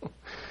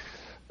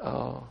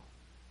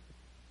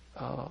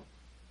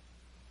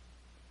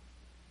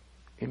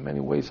 In many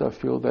ways, I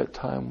feel that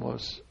time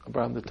was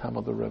around the time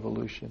of the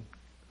Revolution.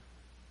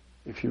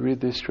 If you read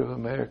the history of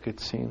America, it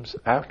seems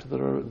after the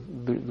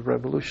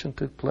Revolution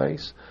took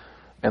place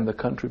and the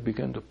country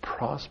began to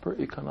prosper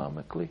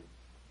economically,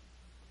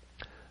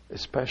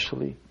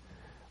 especially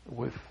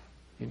with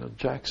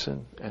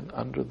Jackson and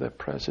under their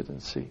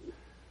presidency,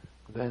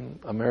 then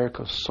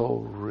America's soul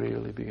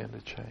really began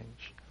to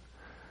change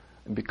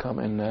and become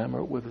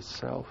enamored with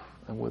itself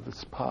and with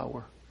its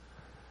power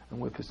and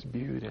with its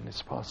beauty and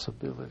its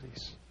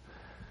possibilities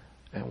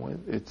and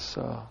with its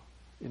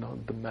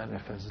the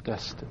manifest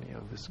destiny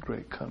of this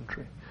great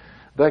country.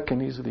 That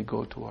can easily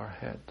go to our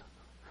head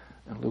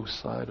and lose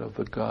sight of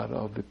the God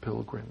of the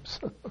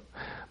pilgrims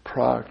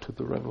prior to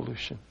the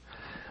revolution.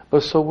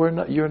 But so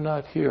you're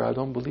not here. I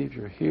don't believe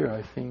you're here.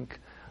 I think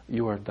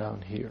you are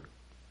down here.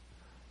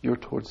 You're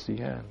towards the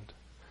end.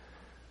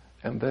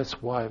 And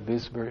that's why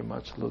this very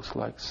much looks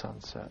like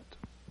sunset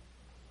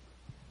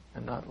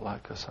and not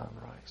like a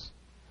sunrise.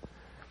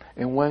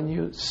 And when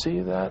you see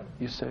that,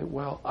 you say,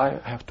 well, I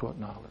have to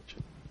acknowledge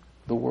it.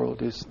 The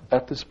world is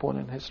at this point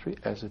in history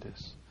as it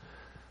is.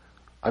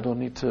 I don't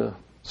need to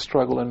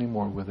struggle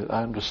anymore with it.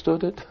 I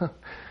understood it,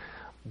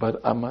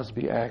 but I must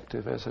be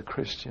active as a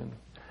Christian.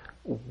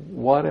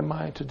 What am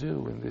I to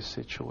do in this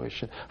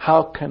situation?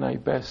 How can I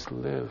best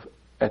live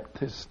at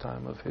this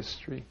time of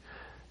history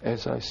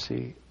as I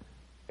see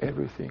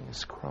everything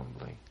is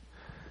crumbling?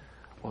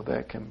 Well,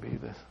 that can be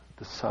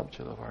the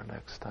subject of our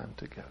next time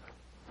together.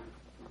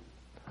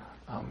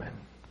 Amen.